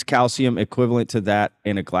contains calcium equivalent to that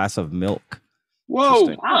in a glass of milk. whoa!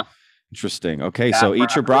 Interesting. Huh. Interesting. Okay, so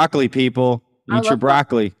eat your broccoli, people. I Eat your love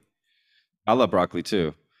broccoli. I love broccoli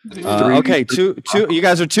too. Three Okay, two. You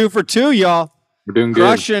guys are 2 for 2, y'all. We're doing good.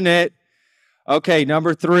 Crushing it. Okay,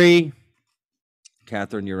 number 3.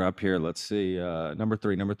 Catherine, you're up here. Let's see. Number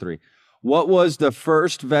three. What was the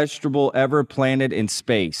first vegetable ever planted in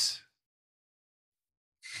space?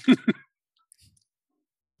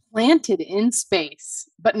 Planted in space,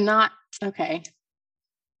 but not okay.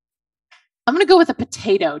 I'm gonna go with a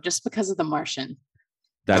potato just because of the Martian.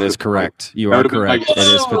 That is correct. You That are would've been correct. like-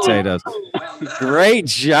 It is potatoes. Great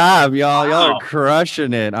job, y'all. Y'all are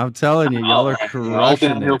crushing it. I'm telling you, y'all are We're all crushing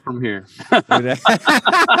downhill it. from here.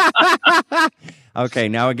 Okay,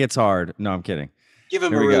 now it gets hard. No, I'm kidding. Give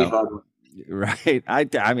him Here a we really go. hard one. Right.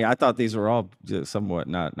 I mean, I thought these were all just somewhat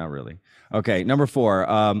not really. Okay, number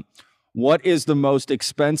 4. What is the most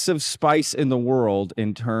expensive spice in the world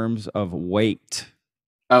in terms of weight?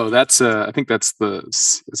 Oh, that's I think that's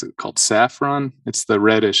is it called saffron? It's the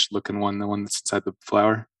reddish looking one, the one that's inside the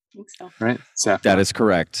flour, I think so. right? Saffron. That is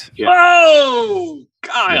correct. Yeah. Whoa,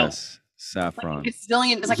 Kyle. Yes, saffron. Like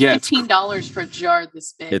 $1 It's like Yeah, it's $15 for a jar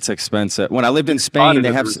this big. It's expensive. When I lived in Bought Spain, it they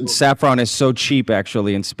as a have result. saffron is so cheap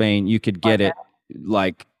actually in Spain. You could get Okay. it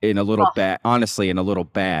like in a little bag, honestly, in a little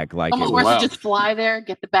bag. Like Almost it, worth wow. it. Just fly there,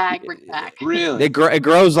 get the bag, bring it back. Really? it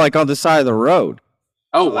grows like on the side of the road.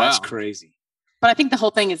 Oh, Oh, wow. that's crazy. But I think the whole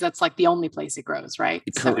thing is that's like the only place it grows, right?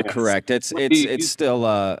 So, Correct. It's What do you- it's still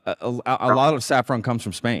a lot of saffron comes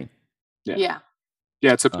from Spain. yeah.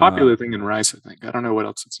 Yeah, it's a popular thing in rice, I think. I don't know what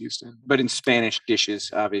else it's used in. But in Spanish dishes,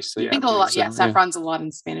 obviously. I think a believe lot. so, Yeah, yeah. saffron's a lot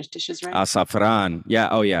in Spanish dishes, right? Saffron. Yeah.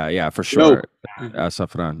 Oh yeah, for sure.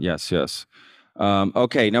 Saffron. Yes.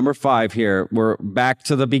 Okay, number 5 here. We're back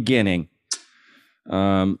to the beginning.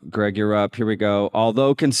 Greg, you're up. Here we go.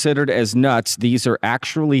 Although considered as nuts, these are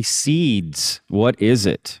actually seeds. What is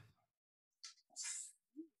it?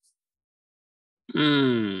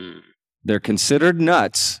 They're considered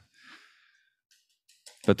nuts,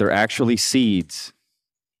 but they're actually seeds.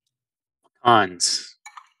 Cons.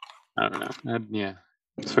 I don't know. Yeah.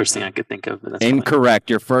 First thing I could think of. But that's fine. Incorrect.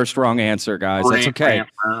 Your first wrong answer, guys. That's okay.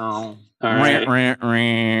 All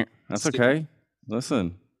right. That's okay.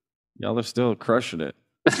 Listen, y'all are still crushing it.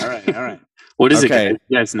 All right. What is Okay. it? Guys?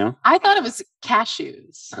 You guys know? I thought it was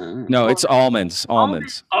cashews. No, it's almonds.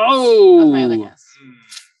 Almonds. That was my other Oh. guess.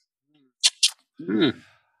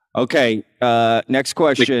 Okay. Next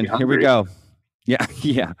question. Here we hungry. go.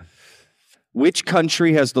 Yeah. Which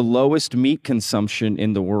country has the lowest meat consumption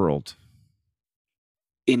in the world?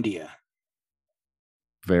 India.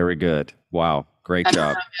 Very good. Wow. Great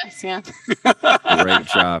job. Yes, yeah.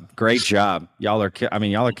 Great job. Y'all are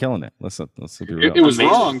killing it. Let's be real. It was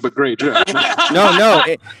Amazing. wrong, but great job. No.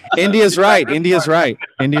 India's right. India's right.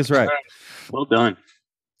 Well done.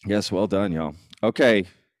 Yes, well done, y'all. Okay,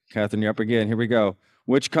 Catherine, you're up again. Here we go.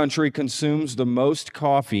 Which country consumes the most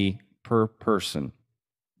coffee per person?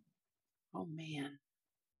 Oh man.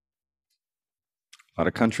 A lot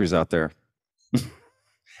of countries out there.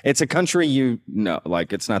 It's a country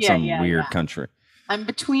like it's not some weird country. I'm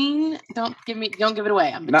between. Don't give it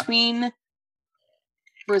away. I'm Not- between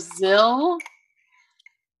Brazil,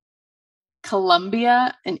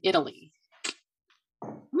 Colombia, and Italy.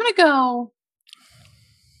 I'm gonna go.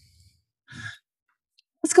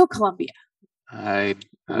 Let's go Colombia. I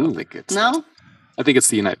don't think it's No, I think it's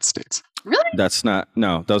the United States. really? That's not.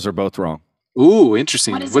 No, those are both wrong. Ooh,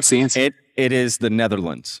 interesting. What is What's the answer? It is the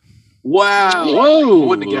Netherlands. Wow. Whoa.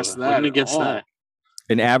 Wouldn't have guessed that. Wouldn't have guessed that.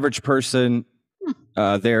 An average person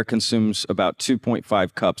there consumes about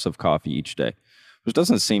 2.5 cups of coffee each day, which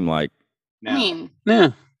doesn't seem like. I mean,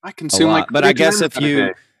 Yeah, I consume like. But I guess if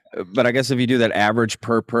you do that average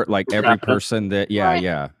per like every person that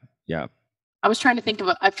yeah. I was trying to think of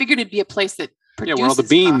I figured it'd be a place that produces where all the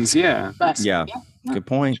beans, coffee, but yeah. Good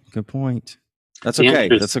point. That's okay.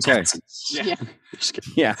 That's okay. Yeah.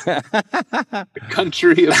 Yeah. The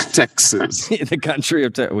country of Texas. The country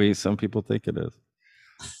of Texas. Some people think it is.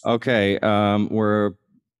 Okay. We're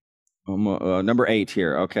number 8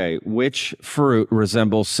 here. Okay. Which fruit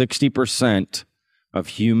resembles 60% of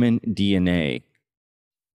human DNA?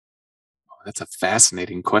 That's a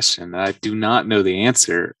fascinating question. I do not know the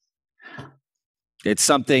answer. It's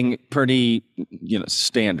something pretty,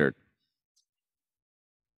 standard.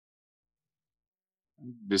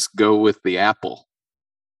 Just go with the apple.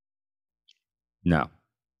 No.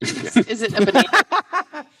 Is it a banana?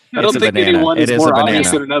 I don't think anyone is more obvious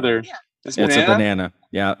than another. Yeah. It's a banana.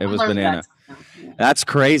 Yeah, it was banana. That's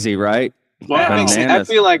crazy, right? Wow.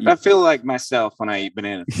 I feel like myself when I eat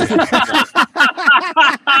bananas. At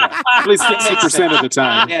least 60% of the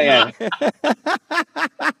time. Yeah.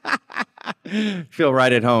 Feel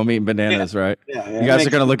right at home eating bananas, right? Yeah. You guys are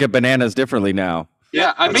going to look at bananas differently now.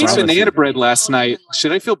 Yeah, I made banana bread last night.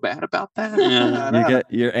 Should I feel bad about that? Yeah. You get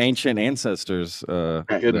your ancient ancestors.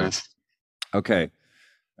 Goodness. Okay.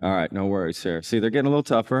 All right. No worries here. See, they're getting a little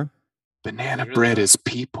tougher. Banana bread is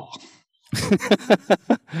people.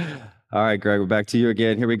 All right, Greg, we're back to you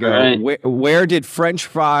again. Here we go. Right. Where did French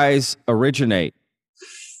fries originate?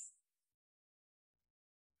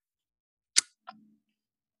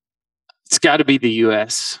 It's got to be the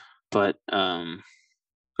U.S., but or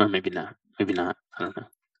maybe not. Maybe not. I don't know.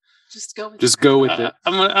 Just go with it.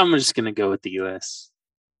 I'm just gonna go with the U.S.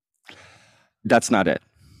 That's not it.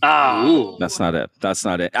 Oh, That's not it.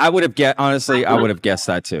 I would have I would have guessed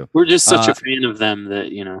that too. We're just such a fan of them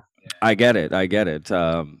that I get it.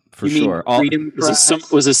 For sure. Freedom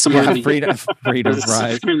was this somewhere in the freedom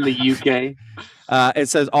fries in the UK? It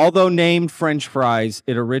says, although named French fries,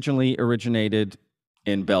 it originally originated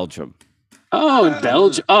in Belgium. Oh, in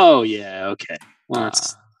Belgium. Oh, yeah. Okay. Well,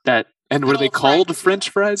 that's that. And were they called French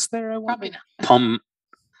fries there? Probably not.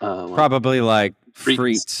 Probably like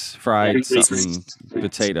frites, fried Frites. something,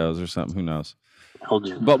 potatoes or something. Who knows?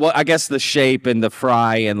 Belgium. But I guess the shape and the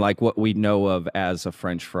fry and like what we know of as a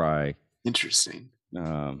French fry. Interesting.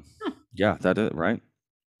 Yeah, that is right.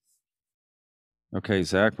 Okay,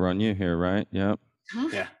 Zach, we're on you here, right? Yep.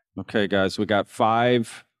 Yeah. Okay, guys, we got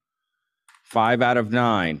 5 out of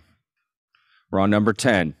 9. We're on number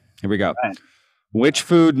 10. Here we go. Right. Which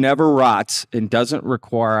food never rots and doesn't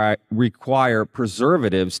require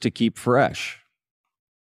preservatives to keep fresh?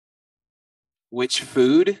 Which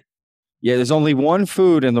food? Yeah, there's only one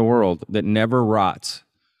food in the world that never rots.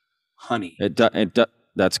 Honey.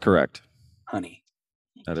 That's correct. Honey.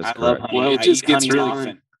 That is I correct. love honey. Well, it I just eat gets honey really,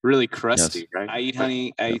 often. really crusty, right? I eat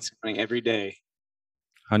honey. I eat honey every day.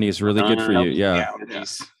 Honey is really good for you. Yeah.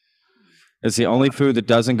 Allergies. It's the only food that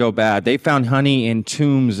doesn't go bad. They found honey in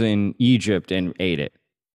tombs in Egypt and ate it.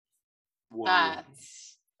 Whoa.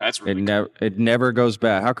 That's really It never goes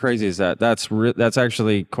bad. How crazy is that? That's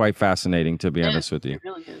actually quite fascinating, to be honest with you. It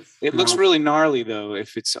really is. It looks really gnarly though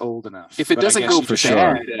if it's old enough. If it doesn't go for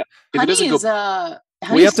sure. If it doesn't go,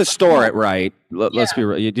 We have to store it right. Let's be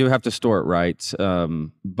real. You do have to store it right.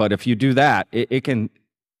 But if you do that, it can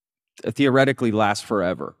theoretically last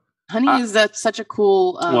forever. Honey is such a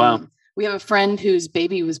cool. Wow. We have a friend whose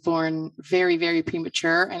baby was born very, very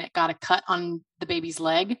premature, and it got a cut on the baby's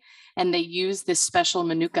leg, and they used this special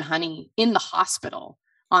Manuka honey in the hospital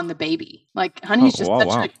on the baby. Like honey is just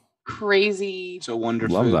such a crazy. So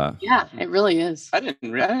wonderful. Love that. Yeah, it really is. I don't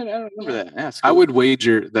remember that. Yeah, I would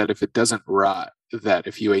wager that if it doesn't rot, that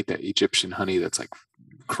if you ate that Egyptian honey that's like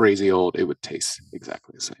crazy old, it would taste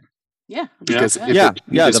exactly the same. Yeah. Because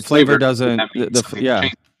the flavor doesn't. that means something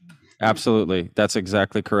changed. Absolutely. That's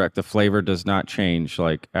exactly correct. The flavor does not change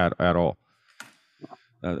like at all.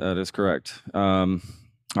 That is correct. All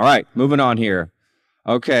right, moving on here.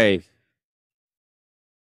 Okay.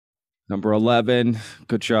 Number 11.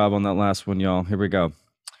 Good job on that last one, y'all. Here we go.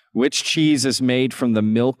 Which cheese is made from the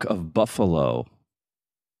milk of buffalo?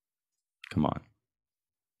 Come on.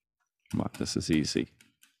 This is easy.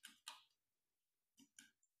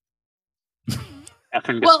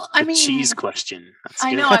 Well, I mean, cheese question. That's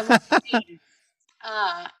I good. know. I love cheese.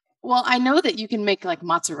 Well, I know that you can make like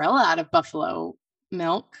mozzarella out of buffalo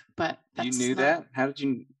milk, but you knew that? How did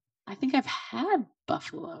you? I think I've had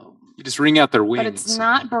buffalo. You just wring out their wings. But it's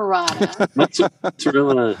not burrata.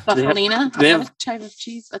 Mozzarella. Buffalina? They have type of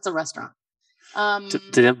cheese. That's a restaurant. Do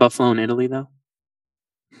they have buffalo in Italy though?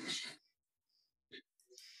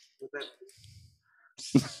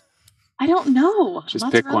 I don't know. Just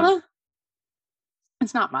mozzarella? pick one.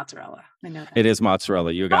 It's not mozzarella. I know that. It is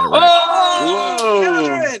mozzarella. You got it right.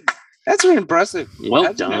 Whoa! That's really impressive.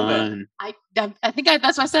 Well done. I think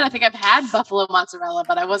that's what I said. I think I've had buffalo mozzarella,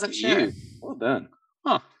 but I wasn't sure. Well done.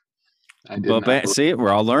 Huh. I did not. See, we're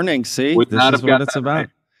all learning. See, Would this not is have what got it's that about. right.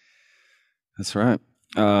 That's right.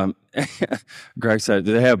 Greg said,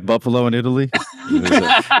 "Do they have buffalo in Italy?"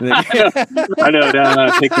 I know.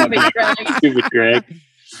 No, take that back. Stupid Greg.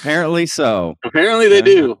 Apparently so. Apparently they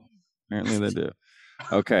do. Apparently they do.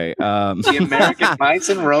 Okay. The American mice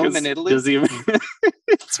in Rome and Italy. It's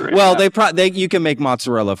right well, now. you can make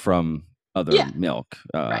mozzarella from other milk.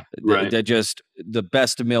 Right. They're just the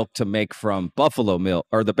best milk to make from buffalo milk,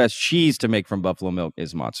 or the best cheese to make from buffalo milk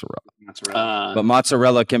is mozzarella. But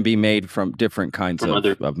mozzarella can be made from different kinds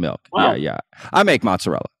of milk. Wow. Yeah. I make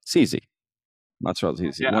mozzarella. It's easy. Mozzarella's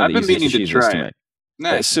easy. Yeah, One of I've the been meaning easiest to cheeses try to it. make.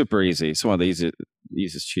 Nice. It's super easy. It's one of the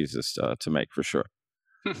easiest cheeses to make for sure.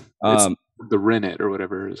 It's the rennet or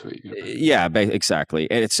whatever is what you. Yeah, exactly.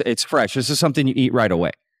 It's fresh. This is something you eat right away.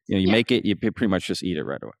 You make it. You pretty much just eat it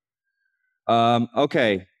right away.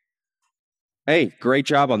 Okay. Hey, great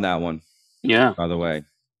job on that one. Yeah. By the way.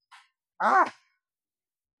 My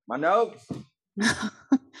notes.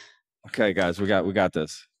 Okay, guys, we got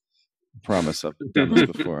this. I promise I've done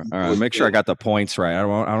this before. All right, make sure I got the points right. I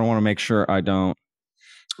don't want to make sure I don't.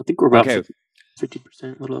 I think we're about 50%,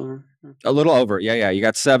 a little over. A little over. Yeah. You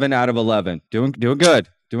got 7 out of 11. Doing good.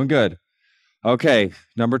 Doing good. Okay,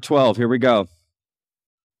 number 12. Here we go.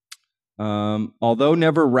 Although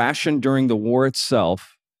never rationed during the war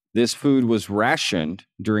itself, this food was rationed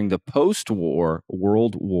during the post-war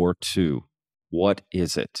World War II. What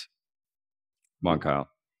is it? Come on, Kyle.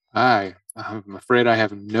 I'm afraid I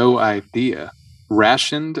have no idea.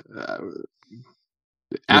 Rationed It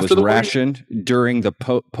was rationed during the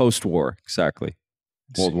post-war, exactly.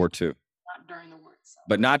 World War II. Not during the war itself.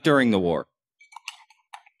 But not during the war.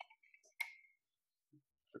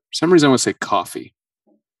 For some reason, I want to say coffee.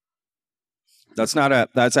 That's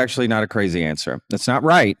actually not a crazy answer. It's not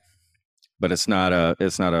right, but it's not a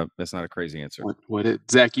crazy answer.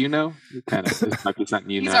 Zach, you know? This might be something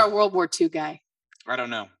you know. He's our World War II guy. I don't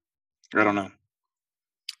know.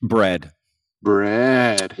 Bread.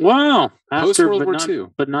 Wow. Post After, World but War not, II.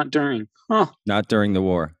 but not during. Huh. Not during the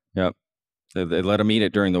war. Yep. They let them eat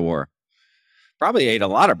it during the war. Probably ate a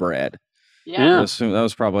lot of bread. Yeah. That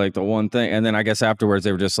was probably like the one thing. And then I guess afterwards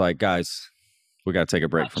they were just like, guys, we got to take a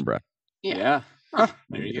break from bread. Yeah. There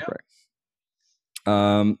you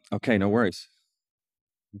go. Okay, no worries.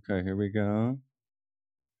 Okay, here we go.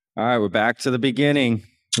 All right, we're back to the beginning.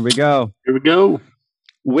 Here we go.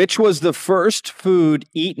 Which was the first food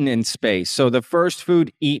eaten in space? So the first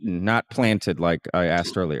food eaten, not planted like I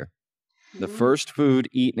asked earlier. The first food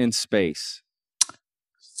eaten in space.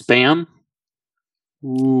 Spam?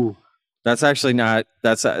 Ooh. That's actually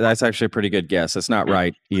actually a pretty good guess. It's not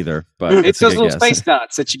right either, but it's those little guess. space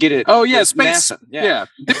dots that you get at. Oh yeah, space. NASA. Yeah.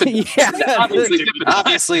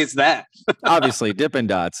 Obviously, it's that. Obviously, Dippin'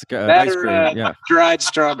 Dots. Ice cream. Dried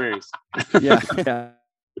strawberries. Yeah.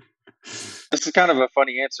 This is kind of a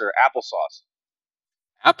funny answer. Applesauce.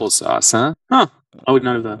 Applesauce, huh? Huh. I would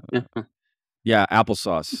not have that. Yeah. Yeah,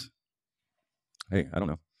 applesauce. Hey, I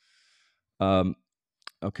don't know.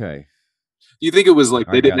 Okay. You think it was like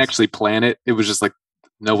All they right, didn't guys. actually plan it? It was just like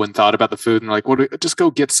no one thought about the food and like, just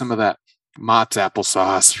go get some of that Mott's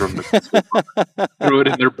applesauce from the throw it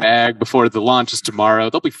in their bag before the launch is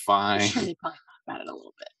tomorrow. They'll be fine. They probably thought about it a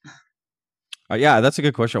little bit. Yeah, that's a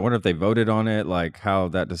good question. I wonder if they voted on it, like how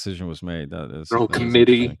that decision was made. That is Their whole that is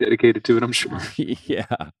committee interesting. dedicated to it, I'm sure. Yeah.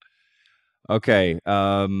 Okay.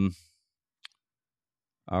 All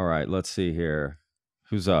right. Let's see here.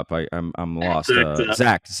 Who's up? I'm lost.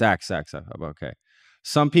 Zach. Okay.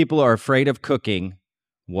 Some people are afraid of cooking.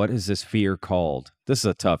 What is this fear called? This is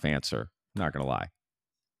a tough answer. Not gonna lie.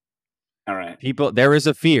 All right. There is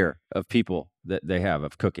a fear of people that they have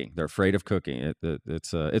of cooking. They're afraid of cooking.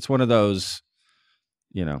 It's one of those,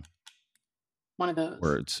 One of those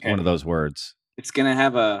words. Okay. One of those words. It's gonna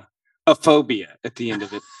have a phobia at the end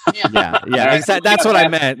of it. Yeah. Exactly. That's what I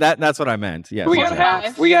meant. That's what I meant. Yeah. We got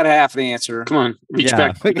half the answer. Come on. Reach Yeah.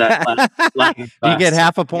 back to that last Do you get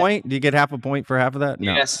half a point? Do you get half a point for half of that?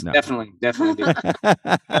 No. Yes, no. definitely do.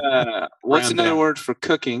 What's Round another down. word for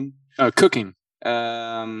cooking? Cooking.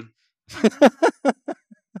 Okay.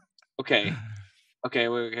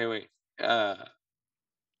 Wait.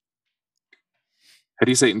 How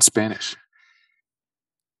do you say it in Spanish?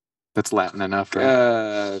 That's Latin enough,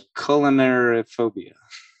 right? Culinary-phobia.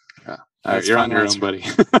 All right, you're on your own, buddy.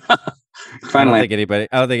 I don't think anybody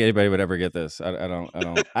would ever get this.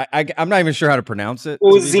 I'm not even sure how to pronounce it.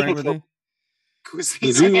 To be frank with you. Okay,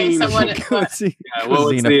 so what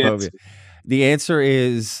Cuisinophobia. The answer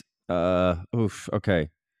is okay.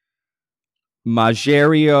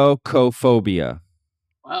 Mageriocophobia.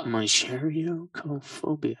 Wow,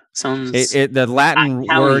 Mageriocophobia sounds. The Latin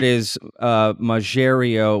word is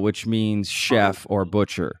magerio, which means chef or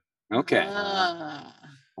butcher. Okay.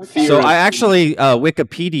 So I actually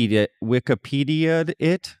Wikipedia'd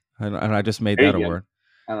it, and I just made that a word.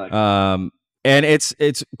 I like and it's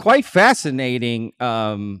quite fascinating.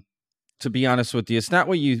 To be honest with you, it's not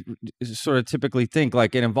what you sort of typically think.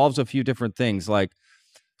 Like, it involves a few different things. Like,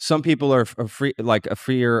 some people are a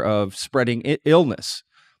fear of spreading illness.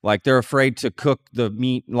 Like, they're afraid to cook the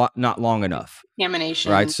meat not long enough.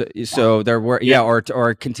 Contamination, right? So there were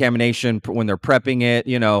or contamination when they're prepping it.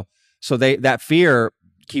 So that fear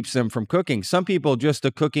keeps them from cooking. Some people, just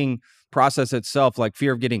the cooking process itself, like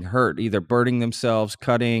fear of getting hurt, either burning themselves,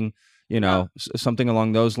 cutting, something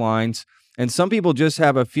along those lines. And some people just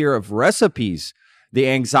have a fear of recipes, the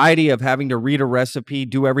anxiety of having to read a recipe,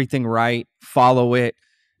 do everything right, follow it.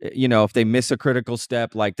 If they miss a critical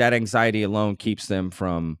step, like that anxiety alone keeps them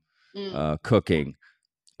from cooking.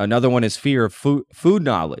 Another one is fear of food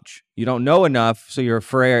knowledge. You don't know enough, so you're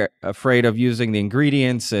afraid of using the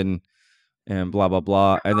ingredients and blah, blah,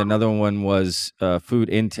 blah. And another one was food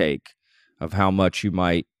intake, of how much you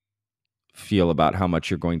might feel about how much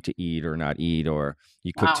you're going to eat or not eat, or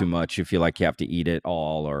you cook too much, you feel like you have to eat it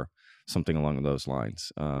all, or something along those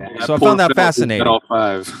lines. So I found that fascinating. All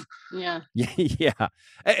 5. Yeah. Yeah.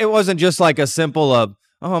 It wasn't just like a simple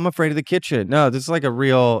I'm afraid of the kitchen. No, this is like a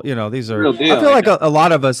real, these are real deal. I feel like a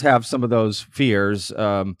lot of us have some of those fears.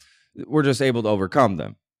 We're just able to overcome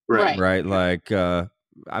them. Right. Like, I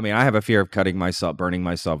have a fear of burning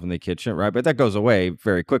myself in the kitchen, right? But that goes away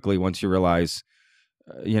very quickly once you realize,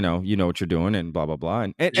 you know what you're doing, and blah blah blah,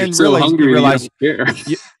 and so realize, hungry, you realize,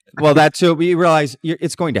 well, that too. But you realize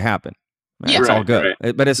it's going to happen. Right? It's all good,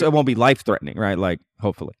 but it won't be life threatening, right? Like,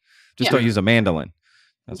 hopefully, just don't use a mandolin.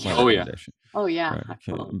 That's my recommendation. Oh yeah, right.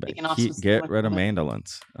 Get rid of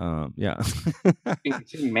mandolins. Yeah.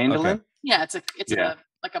 Mandolin? Okay. Yeah, it's a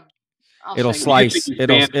it'll slice. I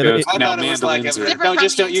thought it was like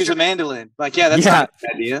don't use a mandolin. Like, that's not a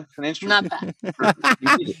good idea. An instrument. Not bad.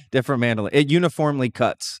 Different mandolin. It uniformly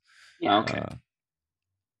cuts. Yeah. Okay.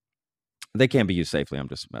 They can be used safely. I'm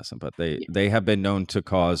just messing, but they have been known to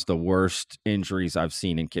cause the worst injuries I've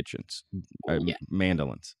seen in kitchens.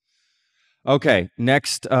 Mandolins. Okay,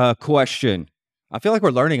 next question. I feel like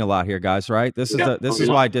we're learning a lot here, guys. Right? This is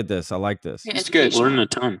why I did this. I like this. Yeah, it's good. Learning a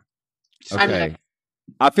ton. Okay.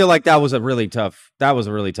 I feel like that was a really tough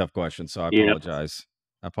question, so I apologize.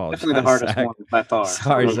 I apologize. Definitely the hardest one by far.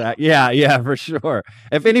 Sorry, Zach. Yeah, for sure.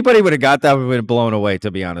 If anybody would have got that, we would have been blown away,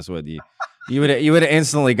 to be honest with you. You would have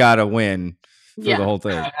instantly got a win for the whole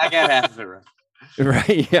thing. I got half of it right.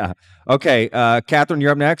 Right, yeah. Okay, Catherine,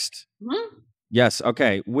 you're up next? Mm-hmm. Yes,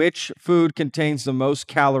 okay. Which food contains the most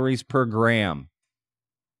calories per gram?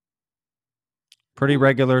 Pretty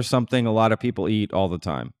regular, something a lot of people eat all the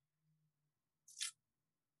time.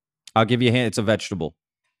 I'll give you a hint. It's a vegetable.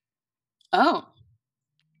 Oh.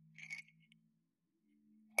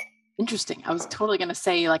 Interesting. I was totally going to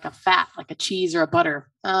say like a fat, like a cheese or a butter.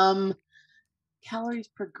 Calories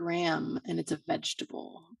per gram, and it's a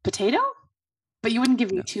vegetable. Potato? But you wouldn't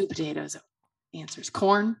give me 2 potatoes answers.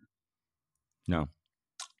 Corn? No.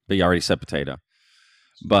 But you already said potato.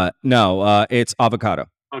 But no, it's avocado.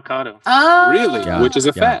 Avocado. Oh. Really? Yeah, which is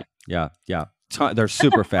a fat. Yeah. They're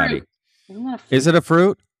super fatty. Is it a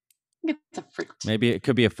fruit? It's a fruit. Maybe it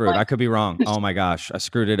could be a fruit. I could be wrong. Oh my gosh, I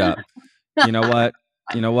screwed it up. You know what?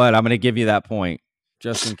 I'm going to give you that point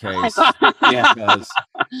just in case. Because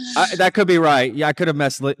that could be right. Yeah, I could have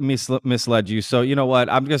misled you. So you know what?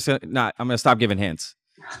 I'm going to stop giving hints.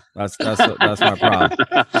 That's my problem.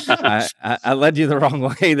 I led you the wrong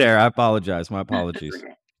way there. I apologize. My apologies.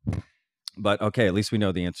 But okay, at least we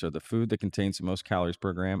know the answer. The food that contains the most calories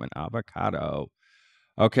per gram, an avocado.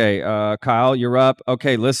 Okay, Kyle, you're up.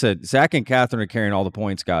 Okay, listen, Zach and Catherine are carrying all the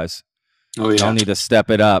points, guys. Oh yeah, y'all need to step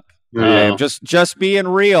it up. Okay, I'm just being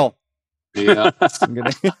real. Yeah.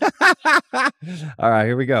 All right,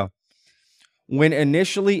 here we go. When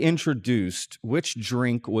initially introduced, which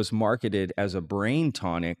drink was marketed as a brain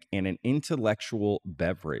tonic and an intellectual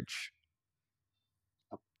beverage?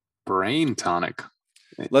 Brain tonic.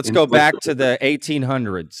 Let's go back to the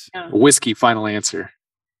 1800s. Whiskey, final answer.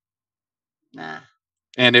 Nah.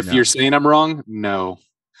 And if you're saying I'm wrong, no.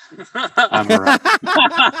 I'm wrong.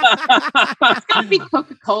 It's gotta be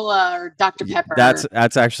Coca-Cola or Dr. Pepper.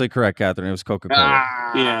 That's actually correct, Catherine. It was Coca-Cola.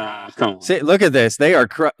 Yeah, come on. See, look at this. They are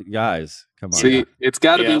guys. Come on. See, it's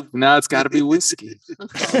got to be. No, it's got to be whiskey.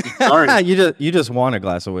 Sorry, you just want a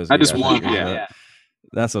glass of whiskey. I just want.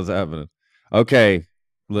 That's what's happening. Okay,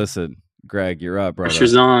 listen, Greg, you're up, brother.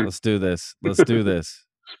 Pressure's on. Let's do this. Let's do this.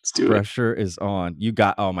 Let's do Pressure is on.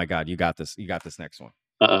 Oh my God, you got this. You got this next one.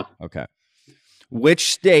 Uh-oh. Okay.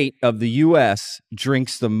 Which state of the U.S.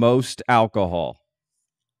 drinks the most alcohol?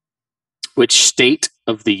 Which state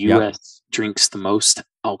of the U.S. drinks the most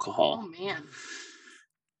alcohol? Oh,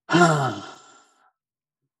 man.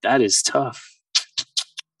 That is tough.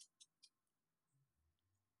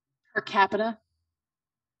 Per capita?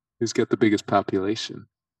 Who's got the biggest population?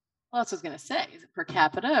 Well, that's what I was going to say. Is it per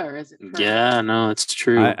capita or is it per... Yeah, no, it's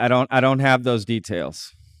true. I don't have those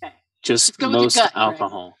details. Okay. Just most gut,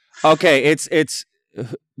 alcohol. Greg. Okay, it's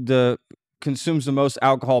the consumes the most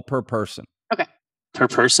alcohol per person. Okay. Per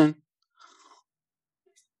person?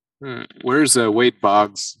 Where's Wade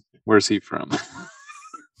Boggs? Where's he from?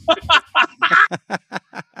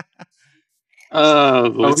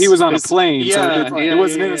 He was on a plane. Yeah, so it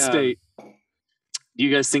wasn't in a state. Do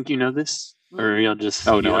you guys think you know this? Or y'all just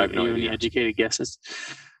I have no any idea. educated guesses?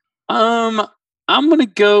 I'm gonna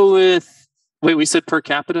go with we said per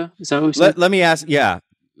capita? Is that what we said? Let me ask,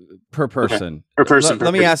 per person. Okay. Per person.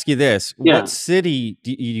 Let me ask you this. Yeah. What city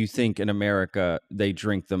do you think in America they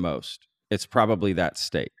drink the most? It's probably that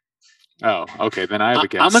state. Oh, okay. Then I have a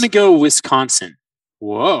guess. I'm gonna go Wisconsin.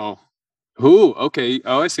 Whoa. Who? Okay.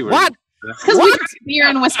 Oh, I see where. What? Because we drank beer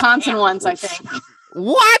in Wisconsin once, I think.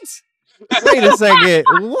 What? Wait a second.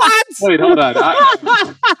 What? Wait, hold on.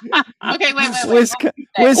 Okay, wait.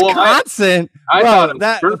 Wisconsin. I Bro, thought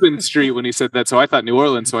that Bourbon Street when he said that, so I thought New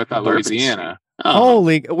Orleans, so I thought Bourbon Louisiana.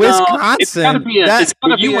 holy Wisconsin. It's gotta be It's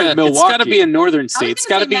gotta be a northern state. It's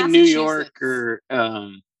gotta gonna be say New York or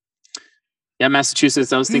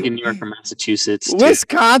Massachusetts. I was thinking New York or Massachusetts. too.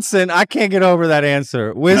 Wisconsin. I can't get over that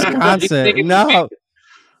answer. Wisconsin. No.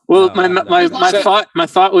 Well, No, my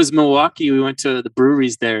thought was Milwaukee. We went to the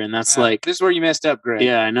breweries there, and that's like this is where you messed up, Greg.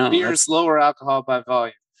 yeah, I know. Beer's lower alcohol by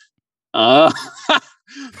volume.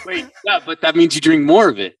 Wait, yeah, but that means you drink more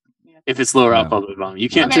of it if it's lower alcohol by volume. You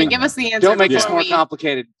can't Okay, drink. give us the answer. Don't make this before more we-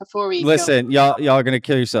 complicated. Before we Listen, y'all are gonna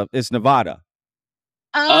kill yourself. It's Nevada.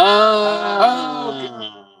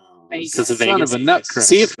 Because of Son Vegas. of a nutcracker.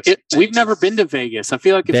 See, we've never been to Vegas. I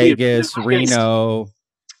feel like if Vegas, Reno.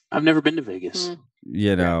 I've never been to Vegas.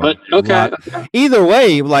 You know, But okay. Either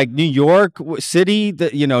way, like New York City,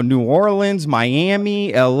 New Orleans,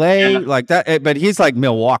 Miami, LA, like that. But he's like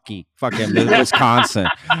Milwaukee, fucking Wisconsin.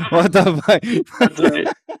 What the fuck? That's right.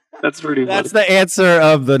 That's pretty. That's the answer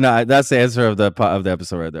of the night. That's the answer of the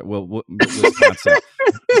episode right there. Well, Wisconsin,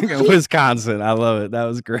 Wisconsin. I love it. That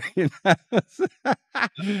was great. I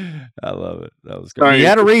love it. That was great. Sorry. You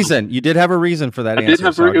had a reason. You did have a reason for that I answer. did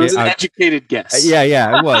have. so It was an educated guess.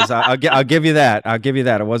 Yeah, it was. I'll give you that. I'll give you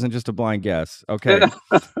that. It wasn't just a blind guess. Okay.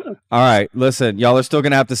 All right. Listen, y'all are still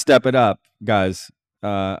gonna have to step it up, guys.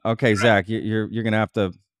 Okay, Zach, you're gonna have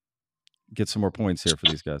to get some more points here for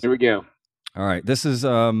these guys. Here we go. All right. This is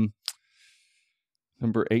number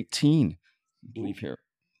 18, I believe here.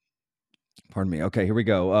 Pardon me. Okay, here we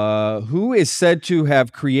go. Who is said to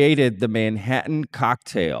have created the Manhattan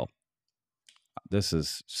cocktail? This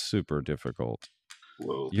is super difficult.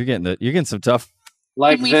 Whoa. You're getting some tough.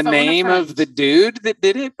 Like Can we the phone a name friend? of the dude that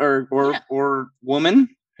did it, or woman?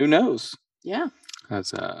 Who knows? Yeah.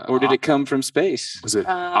 That's Or did it come from space? Was it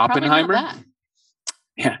Probably not Oppenheimer? that.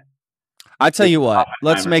 Yeah. I tell you what.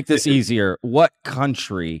 Let's Oppenheimer. make this easier. What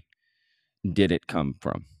country did it come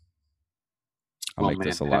from? I'll make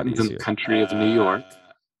this a lot Manhattan's in easier. the country of New York.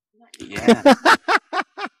 Yeah.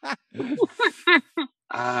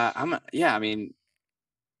 I mean,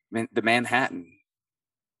 the Manhattan,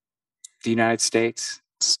 the United States.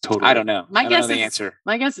 It's totally. I don't know. My I don't guess know the is- answer.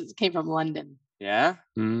 My guess is it came from London, Yeah.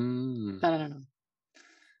 Mm. but I don't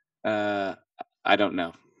know. I don't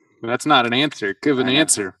know. That's not an answer. Give an I know.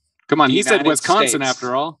 answer. Come on. He said United Wisconsin States.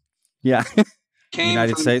 after all. Yeah. Came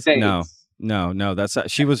United from States? No. That's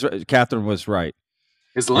she was. Catherine was right.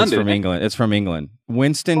 It's It's London. from England. It's from England.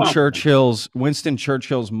 Winston Churchill's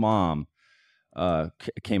mom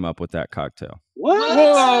came up with that cocktail.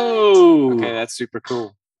 Whoa. Okay, that's super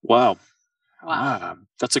cool. Wow. Wow.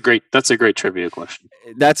 That's a great trivia question.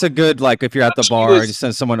 That's a good, like, if you're at the She bar was- and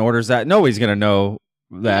since someone orders that, nobody's gonna know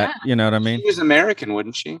that. Yeah. You know what I mean? She was American,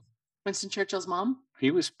 wouldn't she? Winston Churchill's mom.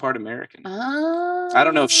 He was part American. Oh. I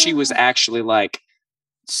don't know if she was actually like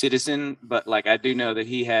citizen, but like I do know that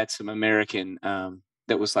he had some American.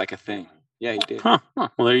 that was like a thing. Yeah, he did. Huh.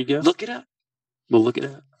 Well, there you go. Look it up. We'll look it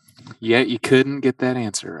up. Yet you couldn't get that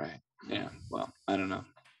answer right. Yeah. Well, I don't know.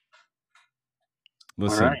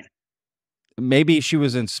 Listen, All right. maybe she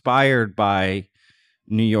was inspired by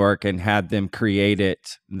New York and had them create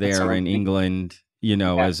it there in England,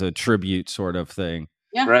 as a tribute sort of thing.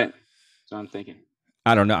 Yeah. Right. That's what I'm thinking.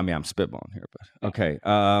 I don't know. I mean, I'm spitballing here, but okay.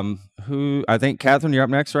 I think Catherine, you're up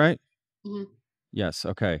next, right? Mm-hmm. Yes.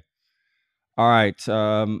 Okay. All right.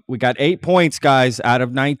 We got 8 points, guys, out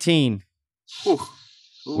of 19. Ooh.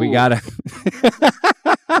 We got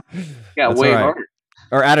way harder.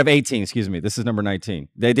 Or out of 18, excuse me. This is number 19.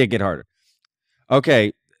 They did get harder.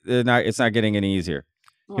 Okay. It's not getting any easier.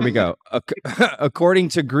 Here we go. According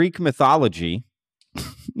to Greek mythology,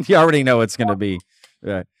 you already know it's going to be.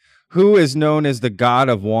 Who is known as the god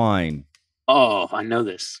of wine? Oh, I know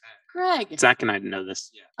this. Greg. Zach and I know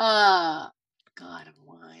this. God of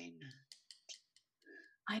wine.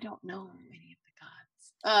 I don't know any of the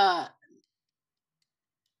gods.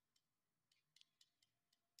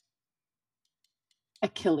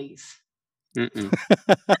 Achilles. Mm-mm.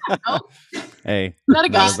 Oh, Hey, not a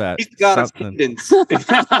god. He's the god of tendons. Nero.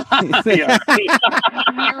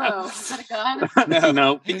 Is that a god?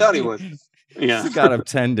 No. He thought he was. Yeah. the god of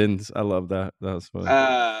tendons. I love that. That was funny.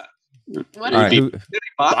 What All right, is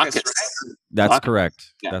Bacchus, Bacchus. right? that's Bacchus.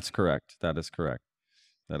 correct. Yeah. That's correct. That is correct.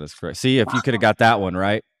 That is correct. See, if you could have got that one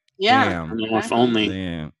right. Yeah. Damn. If only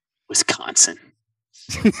Damn. Wisconsin.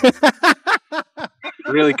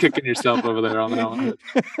 Really kicking yourself over there on that one.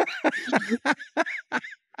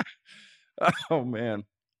 Oh man,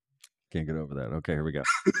 can't get over that. Okay, here we go.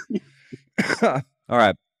 All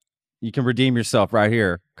right, you can redeem yourself right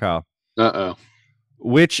here, Kyle. Uh-oh.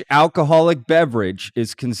 Which alcoholic beverage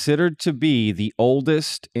is considered to be the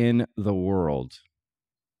oldest in the world?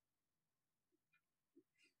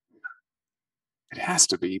 It has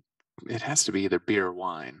to be either beer or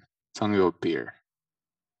wine. So I'm gonna go with beer.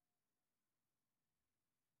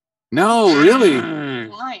 No, really?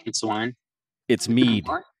 wine? It's wine. It's mead.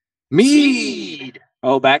 Mead.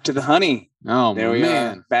 Oh, back to the honey. Oh There we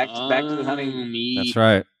man. are. Back to the honey. Mead. That's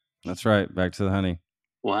right. That's right. Back to the honey.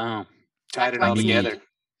 Wow. Tied it all Mead. together.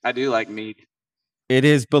 I do like mead. It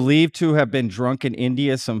is believed to have been drunk in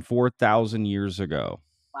India some 4,000 years ago.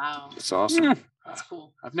 Wow. It's awesome. That's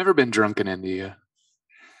cool. I've never been drunk in India.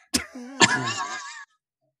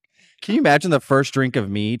 Can you imagine the first drink of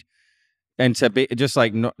mead and to be just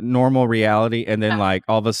like normal reality, and then like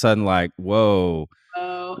all of a sudden like, whoa,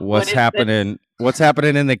 what's happening? What's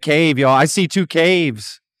happening in the cave, y'all? I see 2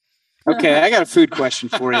 caves. Okay, I got a food question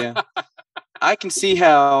for you. I can see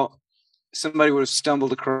how somebody would have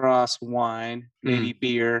stumbled across wine, maybe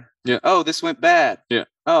beer. Yeah. Oh, this went bad. Yeah.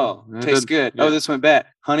 Oh, It tastes did- good. yeah. Oh, this went bad.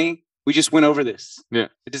 Honey, we just went over this. Yeah.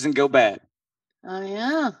 It doesn't go bad. Oh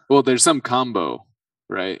yeah. Well, there's some combo,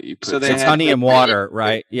 right? You put So they It's had- honey and water,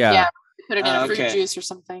 right? Yeah. Yeah. Put it in a fruit Okay. juice or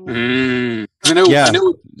something. Mm. I know, Yeah. I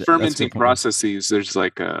know That's a fermenting good point. processes, there's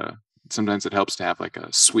like sometimes it helps to have like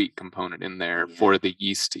a sweet component in there for the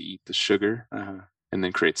yeast to eat the sugar and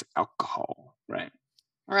then creates alcohol. Right.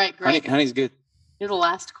 All right, great. Honey's good. You're the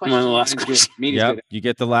last question. Well, the last Honey's question. good. Mead is Yep. good. You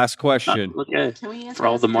get the last question Look at it. Can we answer For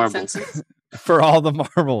all this the in marbles. consensus? for all the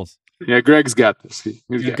marbles. Yeah, Greg's got this.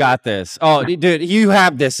 You got this. Oh, dude, you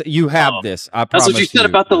have this. You have this. I promise That's what you said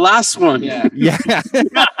about the last one. Yeah. Yeah.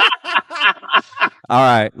 All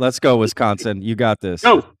right, let's go, Wisconsin. You got this.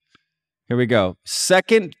 Go. Here we go.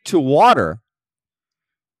 Second to water,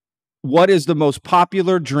 what is the most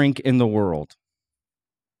popular drink in the world?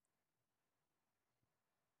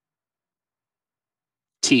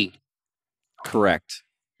 Tea. Correct.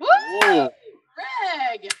 Woo! Greg.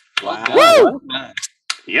 Wow. Woo! Well done.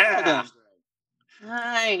 Yeah.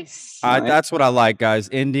 Nice. That's what I like, guys.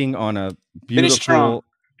 Ending on a Finish beautiful, strong.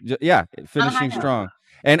 finishing note. strong.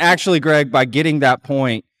 And actually, Greg, by getting that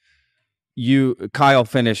point, Kyle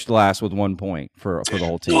finished last with 1 point for the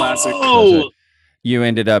whole team. Classic. Oh, You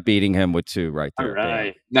ended up beating him with 2 right all there.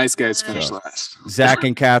 right. Nice guys finished So- last. Zach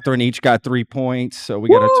and Catherine each got 3 points, so we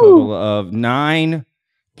got a total of 9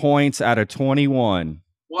 points out of 21.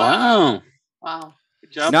 Wow. Wow.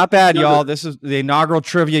 Good job. Not bad, y'all. This is the inaugural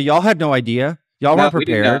trivia. Y'all had no idea. Y'all No, weren't we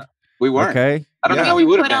did prepared. not. We weren't. Okay. I don't know Yeah. how we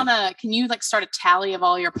would have Put been. on can you like start a tally of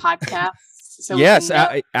all your podcasts? So we Yes,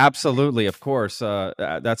 can know? absolutely. Of course.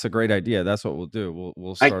 That's a great idea. That's what we'll do.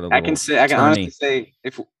 We'll start a little. I can honestly say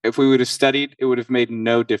if we would have studied, it would have made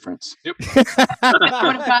no difference. Would have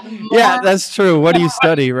gotten Yeah, more- that's true. What do you more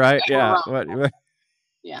study, right? more Yeah. wrong. What?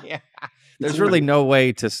 Yeah. There's really no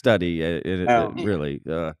way to study. No. Really,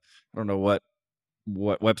 I don't know what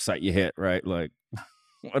website you hit, right? Like,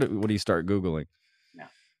 what do you start googling? No.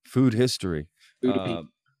 Food history.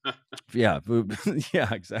 Yeah,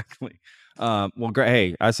 yeah, exactly. Well, great.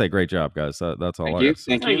 Hey, I say great job, guys. That's all.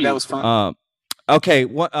 Thank you. That was fun. Okay.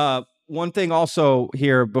 One thing also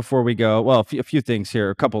here before we go. Well, a few things here.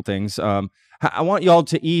 A couple things. I want y'all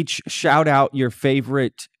to each shout out your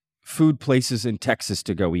favorite food places in Texas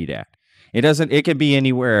to go eat at. It can be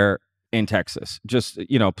anywhere in Texas. Just,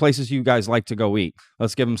 places you guys like to go eat.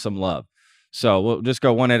 Let's give them some love. So we'll just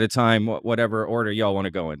go one at a time, whatever order y'all want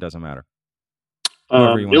to go in. Doesn't matter.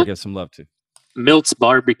 Whoever you want to give some love to. Milt's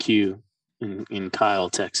Barbecue in Kyle,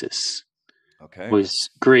 Texas. Okay. Was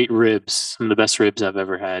great ribs. Some of the best ribs I've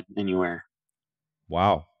ever had anywhere.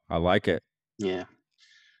 Wow. I like it. Yeah.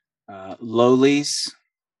 Lowly's.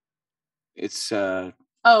 It's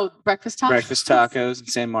breakfast tacos. Breakfast tacos in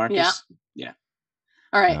San Marcos. Yeah.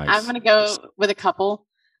 All right. Nice. I'm gonna go with a couple.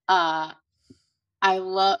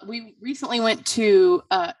 We recently went to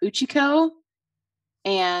Uchiko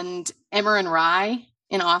and Emmer and Rye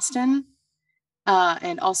in Austin,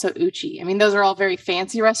 and also Uchi. I mean, those are all very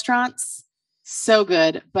fancy restaurants. So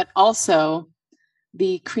good, but also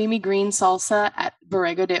the creamy green salsa at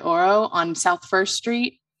Borrego de Oro on South First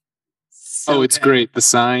Street. So it's great. The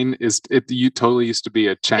sign you totally used to be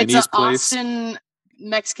a Chinese place. Austin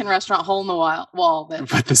Mexican restaurant hole in the wall.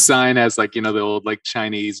 But the sign has the old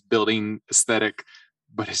Chinese building aesthetic,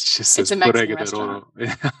 but it's just a Mexican restaurant.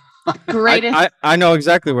 Greatest. I know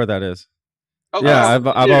exactly where that is. Oh, yeah,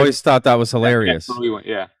 I've always thought that was hilarious.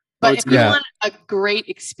 Yeah. But if you want a great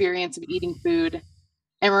experience of eating food,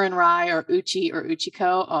 Emmer and Rye or Uchi or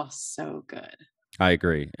Uchiko, so good. I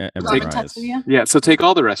agree. Yeah, so take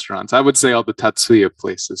all the restaurants. I would say all the Tatsuya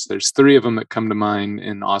places. There's 3 of them that come to mind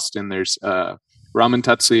in Austin. There's Ramen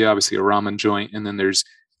Tatsuya, obviously a ramen joint, and then there's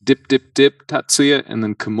Dip Tatsuya, and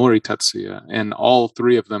then Komori Tatsuya, and all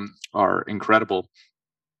 3 of them are incredible.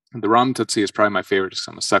 The Ramen Tatsuya is probably my favorite because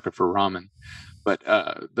I'm a sucker for ramen, but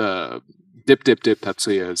the Dip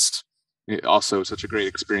Tatsuya is also such a great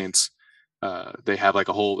experience. They have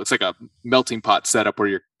it's like a melting pot setup where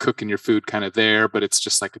you're cooking your food kind of there, but it's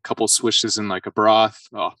just like a couple swishes in a broth.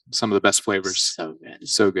 Oh, some of the best flavors.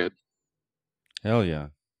 So good. Hell yeah.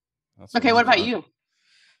 Okay, what about you?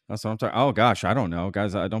 That's what I'm talking. Oh gosh, I don't know,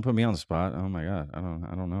 guys. Don't put me on the spot. Oh my god, I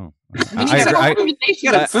don't know.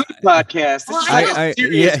 You got a food podcast.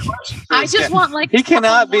 I just want he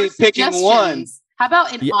cannot be picking one. How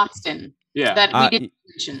about in Austin? Yeah, that we didn't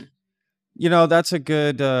mention. That's a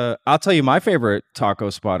good. I'll tell you my favorite taco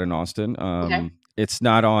spot in Austin. Okay. It's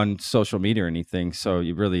not on social media or anything, so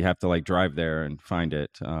you really have to drive there and find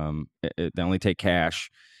it. They only take cash.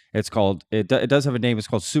 It's called. It does have a name. It's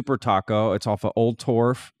called Super Taco. It's off of Old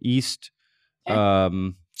Torf East.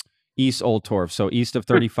 East Old Torf. So east of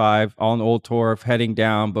 35 on Old Torf, heading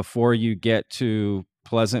down before you get to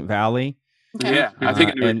Pleasant Valley. Okay. Yeah, I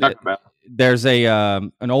think I know what you're talking about. There's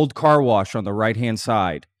an old car wash on the right hand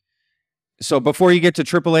side. So before you get to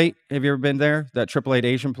 888, have you ever been there? That 888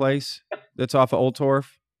 Asian place that's off of Old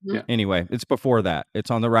Torf. Yeah. Anyway, it's before that.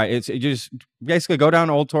 It's on the right. You just basically go down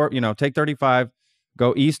Old Torf. Take 35.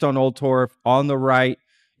 Go east on Old Torf. On the right,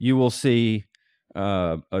 you will see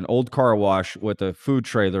an old car wash with a food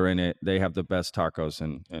trailer in it. They have the best tacos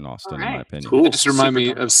in Austin, in my opinion. Cool. It just remind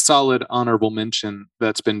me of solid honorable mention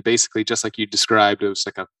that's been basically just like you described. It was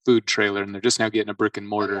like a food trailer, and they're just now getting a brick and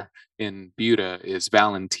mortar in Buda. Is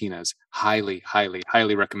Valentina's. Highly, highly,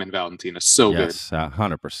 highly recommend Valentina's. So good. Yes,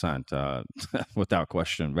 100%. Without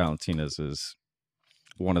question, Valentina's is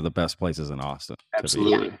one of the best places in Austin.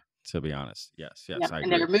 Absolutely. To be honest, yes, I agree.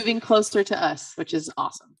 And they're moving closer to us, which is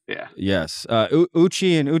awesome. Yeah. Yes.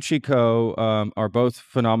 Uchi and Uchiko are both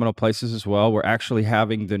phenomenal places as well. We're actually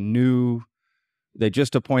having they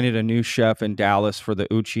just appointed a new chef in Dallas for the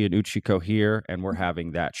Uchi and Uchiko here, and we're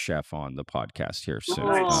having that chef on the podcast here soon.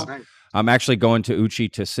 Nice. I'm actually going to Uchi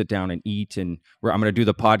to sit down and eat, and I'm going to do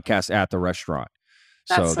the podcast at the restaurant.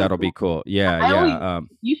 So that'll be cool. Yeah.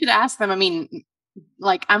 You should ask them. I mean,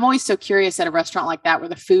 I'm always so curious at a restaurant like that where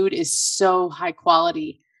the food is so high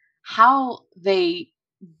quality, how they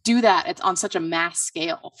do that. It's on such a mass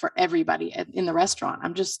scale for everybody in the restaurant.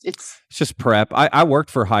 It's just prep. I worked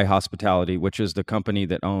for High Hospitality, which is the company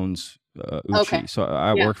that owns Uchi. Okay. So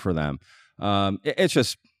I worked for them. It's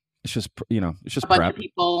just it's just a prep. Bunch of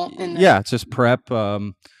people it's just prep.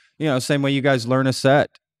 Same way you guys learn a set.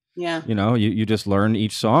 Yeah. You just learn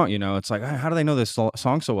each song. It's like, how do they know this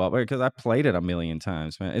song so well? Because I played it a million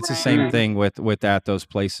times, man. It's the same thing with those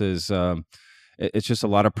places. It's just a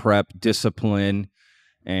lot of prep, discipline,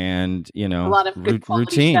 and a lot of good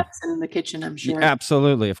routine chefs in the kitchen, I'm sure.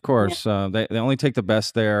 Absolutely, of course. They only take the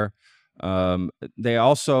best there. They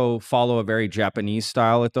also follow a very Japanese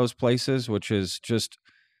style at those places, which is just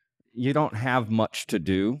you don't have much to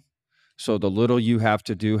do. So the little you have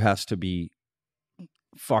to do has to be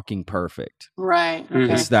fucking perfect. Right.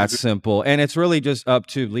 Okay. It's that simple. And it's really just up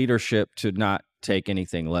to leadership to not take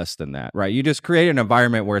anything less than that, right? You just create an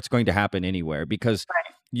environment where it's going to happen anywhere, because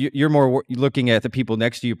you're more looking at the people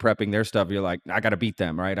next to you prepping their stuff. You're like, I got to beat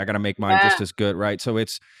them, right? I got to make mine just as good, right? So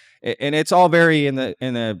it's all very in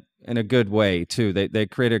a good way too. They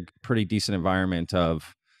create a pretty decent environment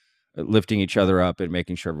of lifting each other up and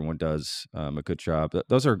making sure everyone does a good job.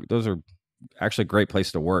 Those are actually a great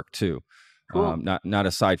place to work too. Cool. Not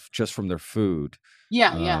aside just from their food.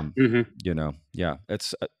 Yeah. You know,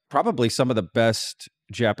 it's probably some of the best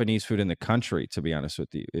Japanese food in the country, to be honest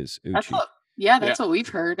with you, is uchi. That's what we've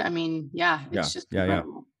heard. I mean, it's just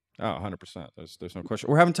incredible. Oh, 100%. There's no question.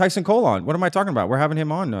 We're having Tyson Cole on. What am I talking about? We're having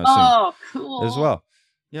him on soon. Cool. As well.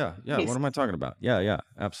 Yeah. Nice. What am I talking about? Yeah,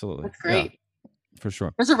 absolutely. That's great. Yeah, for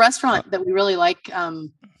sure. There's a restaurant that we really like.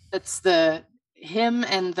 That's him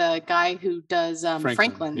and the guy who does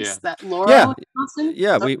Franklin's. That Laurel.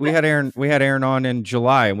 Yeah. We had Aaron on in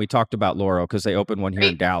July, and we talked about Laurel because they opened one here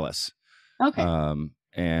in Dallas. Okay.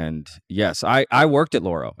 And yes, I worked at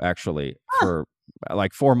Laurel actually for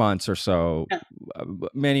like 4 months or so, a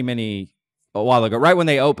while ago. Right when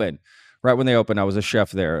they opened, I was a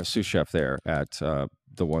chef there, a sous chef there at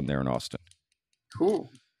the one there in Austin. Cool.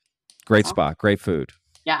 Great spot, great food.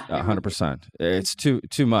 Yeah, 100%. It's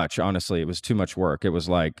too much, honestly. It was too much work. It was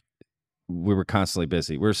like we were constantly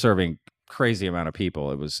busy. We were serving crazy amount of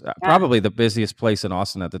people. It was probably the busiest place in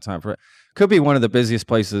Austin at the time. Could be one of the busiest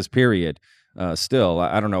places, period. Still,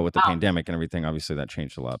 I don't know, with the pandemic and everything, obviously that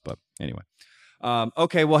changed a lot, but anyway.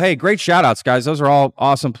 Okay, well, hey, great shout outs, guys. Those are all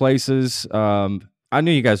awesome places. I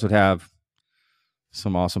knew you guys would have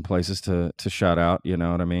some awesome places to shout out, you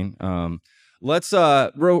know what I mean? Let's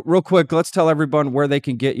real quick, let's tell everyone where they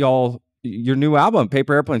can get your new album,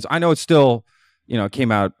 Paper Airplanes. I know it's still, it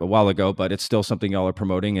came out a while ago, but it's still something y'all are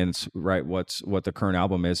promoting, and it's what the current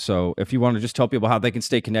album is. So if you want to just tell people how they can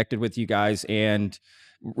stay connected with you guys, and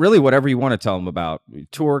really whatever you want to tell them about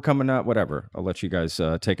tour coming up, whatever, I'll let you guys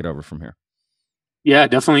take it over from here. Yeah,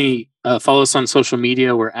 definitely follow us on social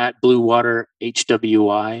media. We're at Blue Water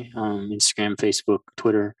HWI, Instagram, Facebook,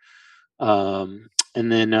 Twitter. And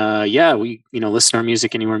then, we, listen to our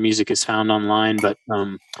music anywhere music is found online, but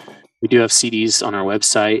we do have CDs on our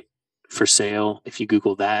website for sale if you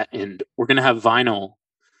Google that. And we're going to have vinyl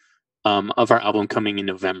of our album coming in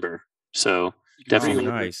November. So definitely,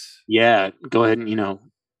 nice. Yeah, go ahead and,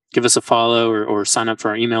 give us a follow or sign up for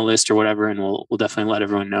our email list or whatever. And we'll definitely let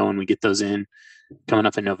everyone know when we get those in coming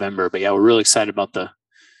up in November. But yeah, we're really excited about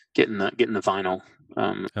getting the vinyl.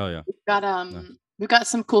 Hell yeah. We've got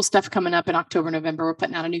some cool stuff coming up in October, November. We're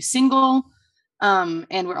putting out a new single.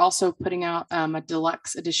 And we're also putting out a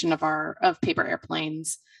deluxe edition of Paper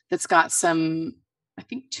Airplanes that's got some, I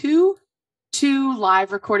think two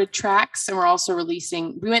live recorded tracks. And we're also we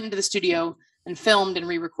went into the studio and filmed and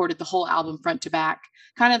re-recorded the whole album front to back,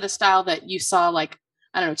 kind of the style that you saw, like,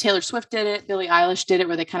 I don't know, Taylor Swift did it, Billie Eilish did it,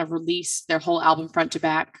 where they kind of release their whole album front to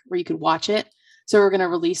back where you could watch it. So we're going to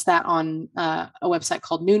release that on a website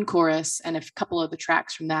called Noon Chorus, and a couple of the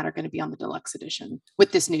tracks from that are going to be on the deluxe edition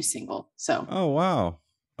with this new single. So, oh wow,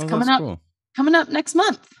 it's coming up next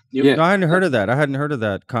month. Yeah, no, I hadn't heard of that. I hadn't heard of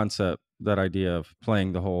that concept, that idea of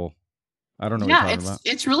playing the whole. I don't know. Yeah, what you're talking about.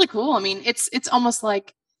 It's really cool. I mean, it's almost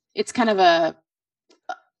like it's kind of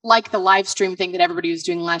like the live stream thing that everybody was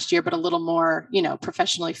doing last year, but a little more,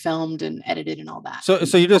 professionally filmed and edited and all that.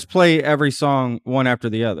 So you just play every song one after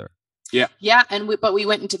the other. Yeah. Yeah. But we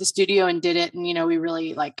went into the studio and did it. And, we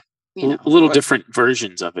really a little different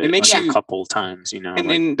versions of it. It makes you a couple times,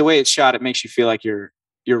 and the way it's shot, it makes you feel like you're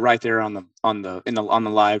right there on the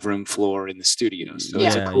live room floor in the studio. So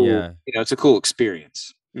it's a cool, it's a cool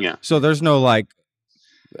experience. Yeah. So there's no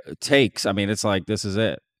takes. I mean, it's like, this is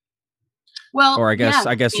it. Well, or I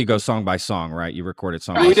guess you go song by song, right? You record it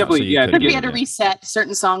song by song. Definitely, we had to reset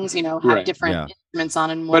certain songs, have different instruments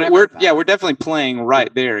on and whatever. But we're definitely playing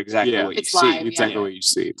right there exactly what you see. Exactly what you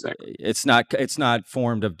see. Exactly. It's not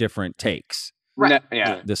formed of different takes. Right.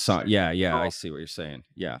 The song. Yeah. I see what you're saying.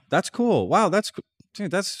 Yeah. That's cool. Wow, that's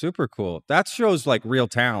super cool. That shows like real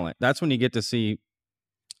talent. That's when you get to see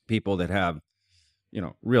people that have,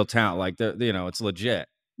 real talent. Like it's legit.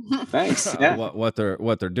 Thanks. What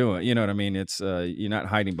they're doing, you know what I mean? It's you're not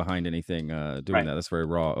hiding behind anything doing that. That's very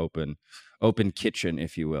raw, open kitchen,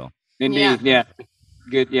 if you will. Indeed. Yeah.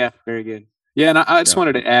 Good. Yeah, very good. Yeah, and I just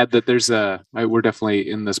wanted to add that we're definitely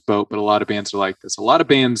in this boat, but a lot of bands are like this. A lot of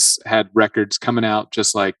bands had records coming out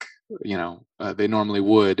just like they normally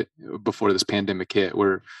would before this pandemic hit,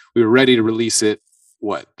 where we were ready to release it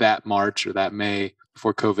that March or that May,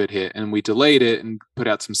 COVID hit, and we delayed it and put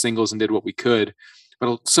out some singles and did what we could.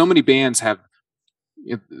 But so many bands have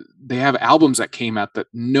albums that came out that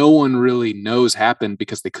no one really knows happened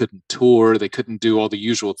because they couldn't tour, they couldn't do all the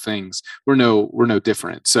usual things. We're no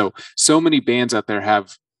different. So many bands out there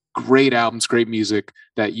have great albums, great music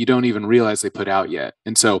that you don't even realize they put out yet.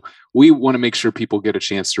 And so we want to make sure people get a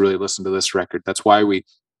chance to really listen to this record. That's why we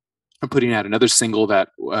are putting out another single that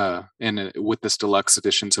with this deluxe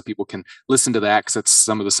edition, so people can listen to that, because that's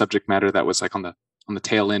some of the subject matter that was like on the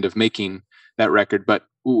tail end of making that record. But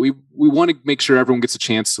we want to make sure everyone gets a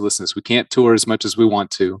chance to listen to this. We can't tour as much as we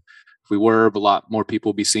want to. If we were, a lot more people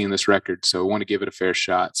will be seeing this record. So we want to give it a fair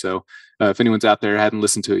shot. So if anyone's out there hadn't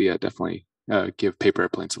listened to it yet, definitely give Paper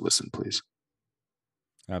Airplanes a listen, please.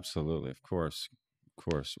 Absolutely. Of course.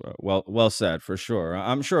 Well said, for sure.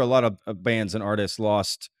 I'm sure a lot of bands and artists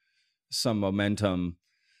lost some momentum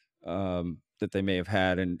that they may have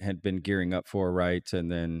had and had been gearing up for, right?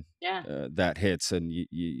 And then that hits, and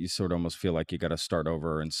you sort of almost feel like you got to start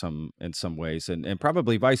over in some ways, and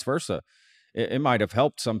probably vice versa. It might have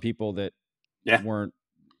helped some people that weren't,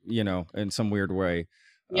 in some weird way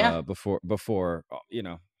before,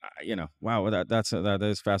 wow, that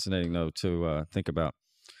is fascinating though to think about.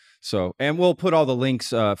 So, and we'll put all the links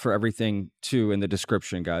for everything too in the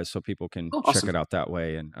description, guys, so people can check it out that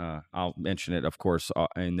way. And I'll mention it, of course,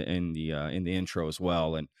 in the intro as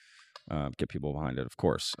well, and get people behind it, of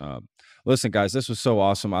course. Listen, guys, this was so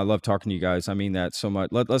awesome. I love talking to you guys. I mean that so much.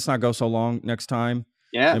 Let's not go so long next time.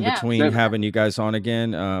 In between having you guys on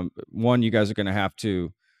again, you guys are going to have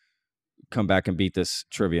to come back and beat this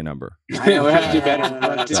trivia number. I know, we have to do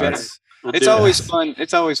better. It's always fun.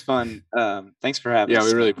 It's always fun. Thanks for having us.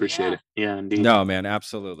 Yeah, we really appreciate it. Yeah, indeed. No, man,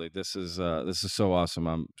 absolutely. This is so awesome.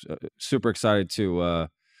 I'm super excited to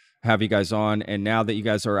have you guys on. And now that you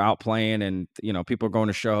guys are out playing and people are going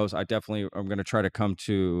to shows, I definitely am going to try to come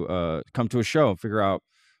to a show and figure out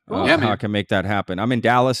how I can make that happen. I'm in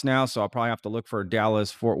Dallas now, so I'll probably have to look for a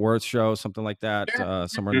Dallas Fort Worth show, something like that,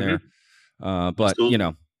 somewhere in there. But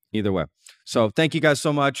either way. So thank you guys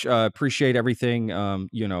so much. Appreciate everything.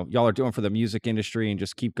 Y'all are doing for the music industry, and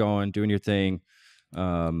just keep going, doing your thing.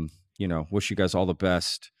 Wish you guys all the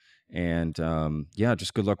best. And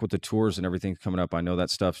just good luck with the tours and everything coming up. I know that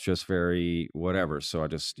stuff's just very whatever. So I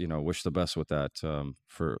just, wish the best with that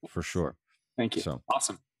for sure. Thank you. So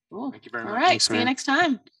awesome. Cool. Thank you very much. All right. Thanks, see you next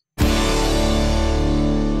time.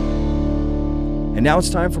 And now it's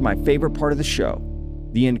time for my favorite part of the show,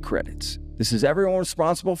 the end credits. This is everyone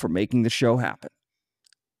responsible for making the show happen.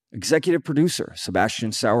 Executive producer,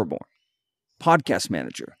 Sebastian Sauerborn. Podcast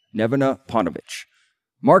manager, Nevena Ponovich.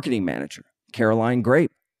 Marketing manager, Caroline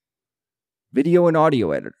Grape. Video and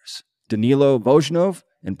audio editors, Danilo Vojnov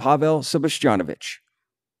and Pavel Sebastianovich.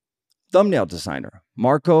 Thumbnail designer,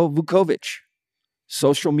 Marko Vukovic.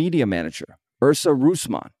 Social media manager, Ursa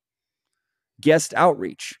Rusman. Guest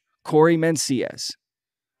outreach, Corey Menciez.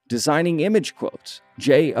 Designing image quotes,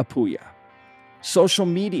 Jay Apuya. Social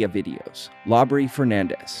media videos, Labri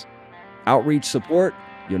Fernandez. Outreach support,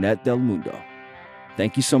 Yonet Del Mundo.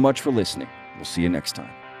 Thank you so much for listening. We'll see you next time.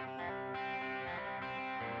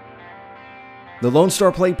 The Lone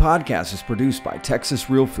Star Plate podcast is produced by Texas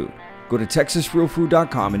Real Food. Go to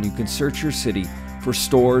texasrealfood.com and you can search your city for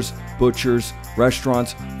stores, butchers,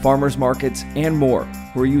 restaurants, farmers markets, and more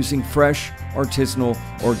who are using fresh, artisanal,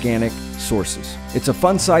 organic sources. It's a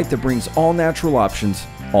fun site that brings all natural options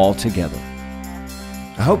all together.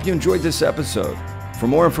 I hope you enjoyed this episode. For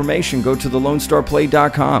more information, go to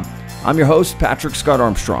thelonestarplate.com. I'm your host, Patrick Scott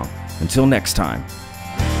Armstrong. Until next time.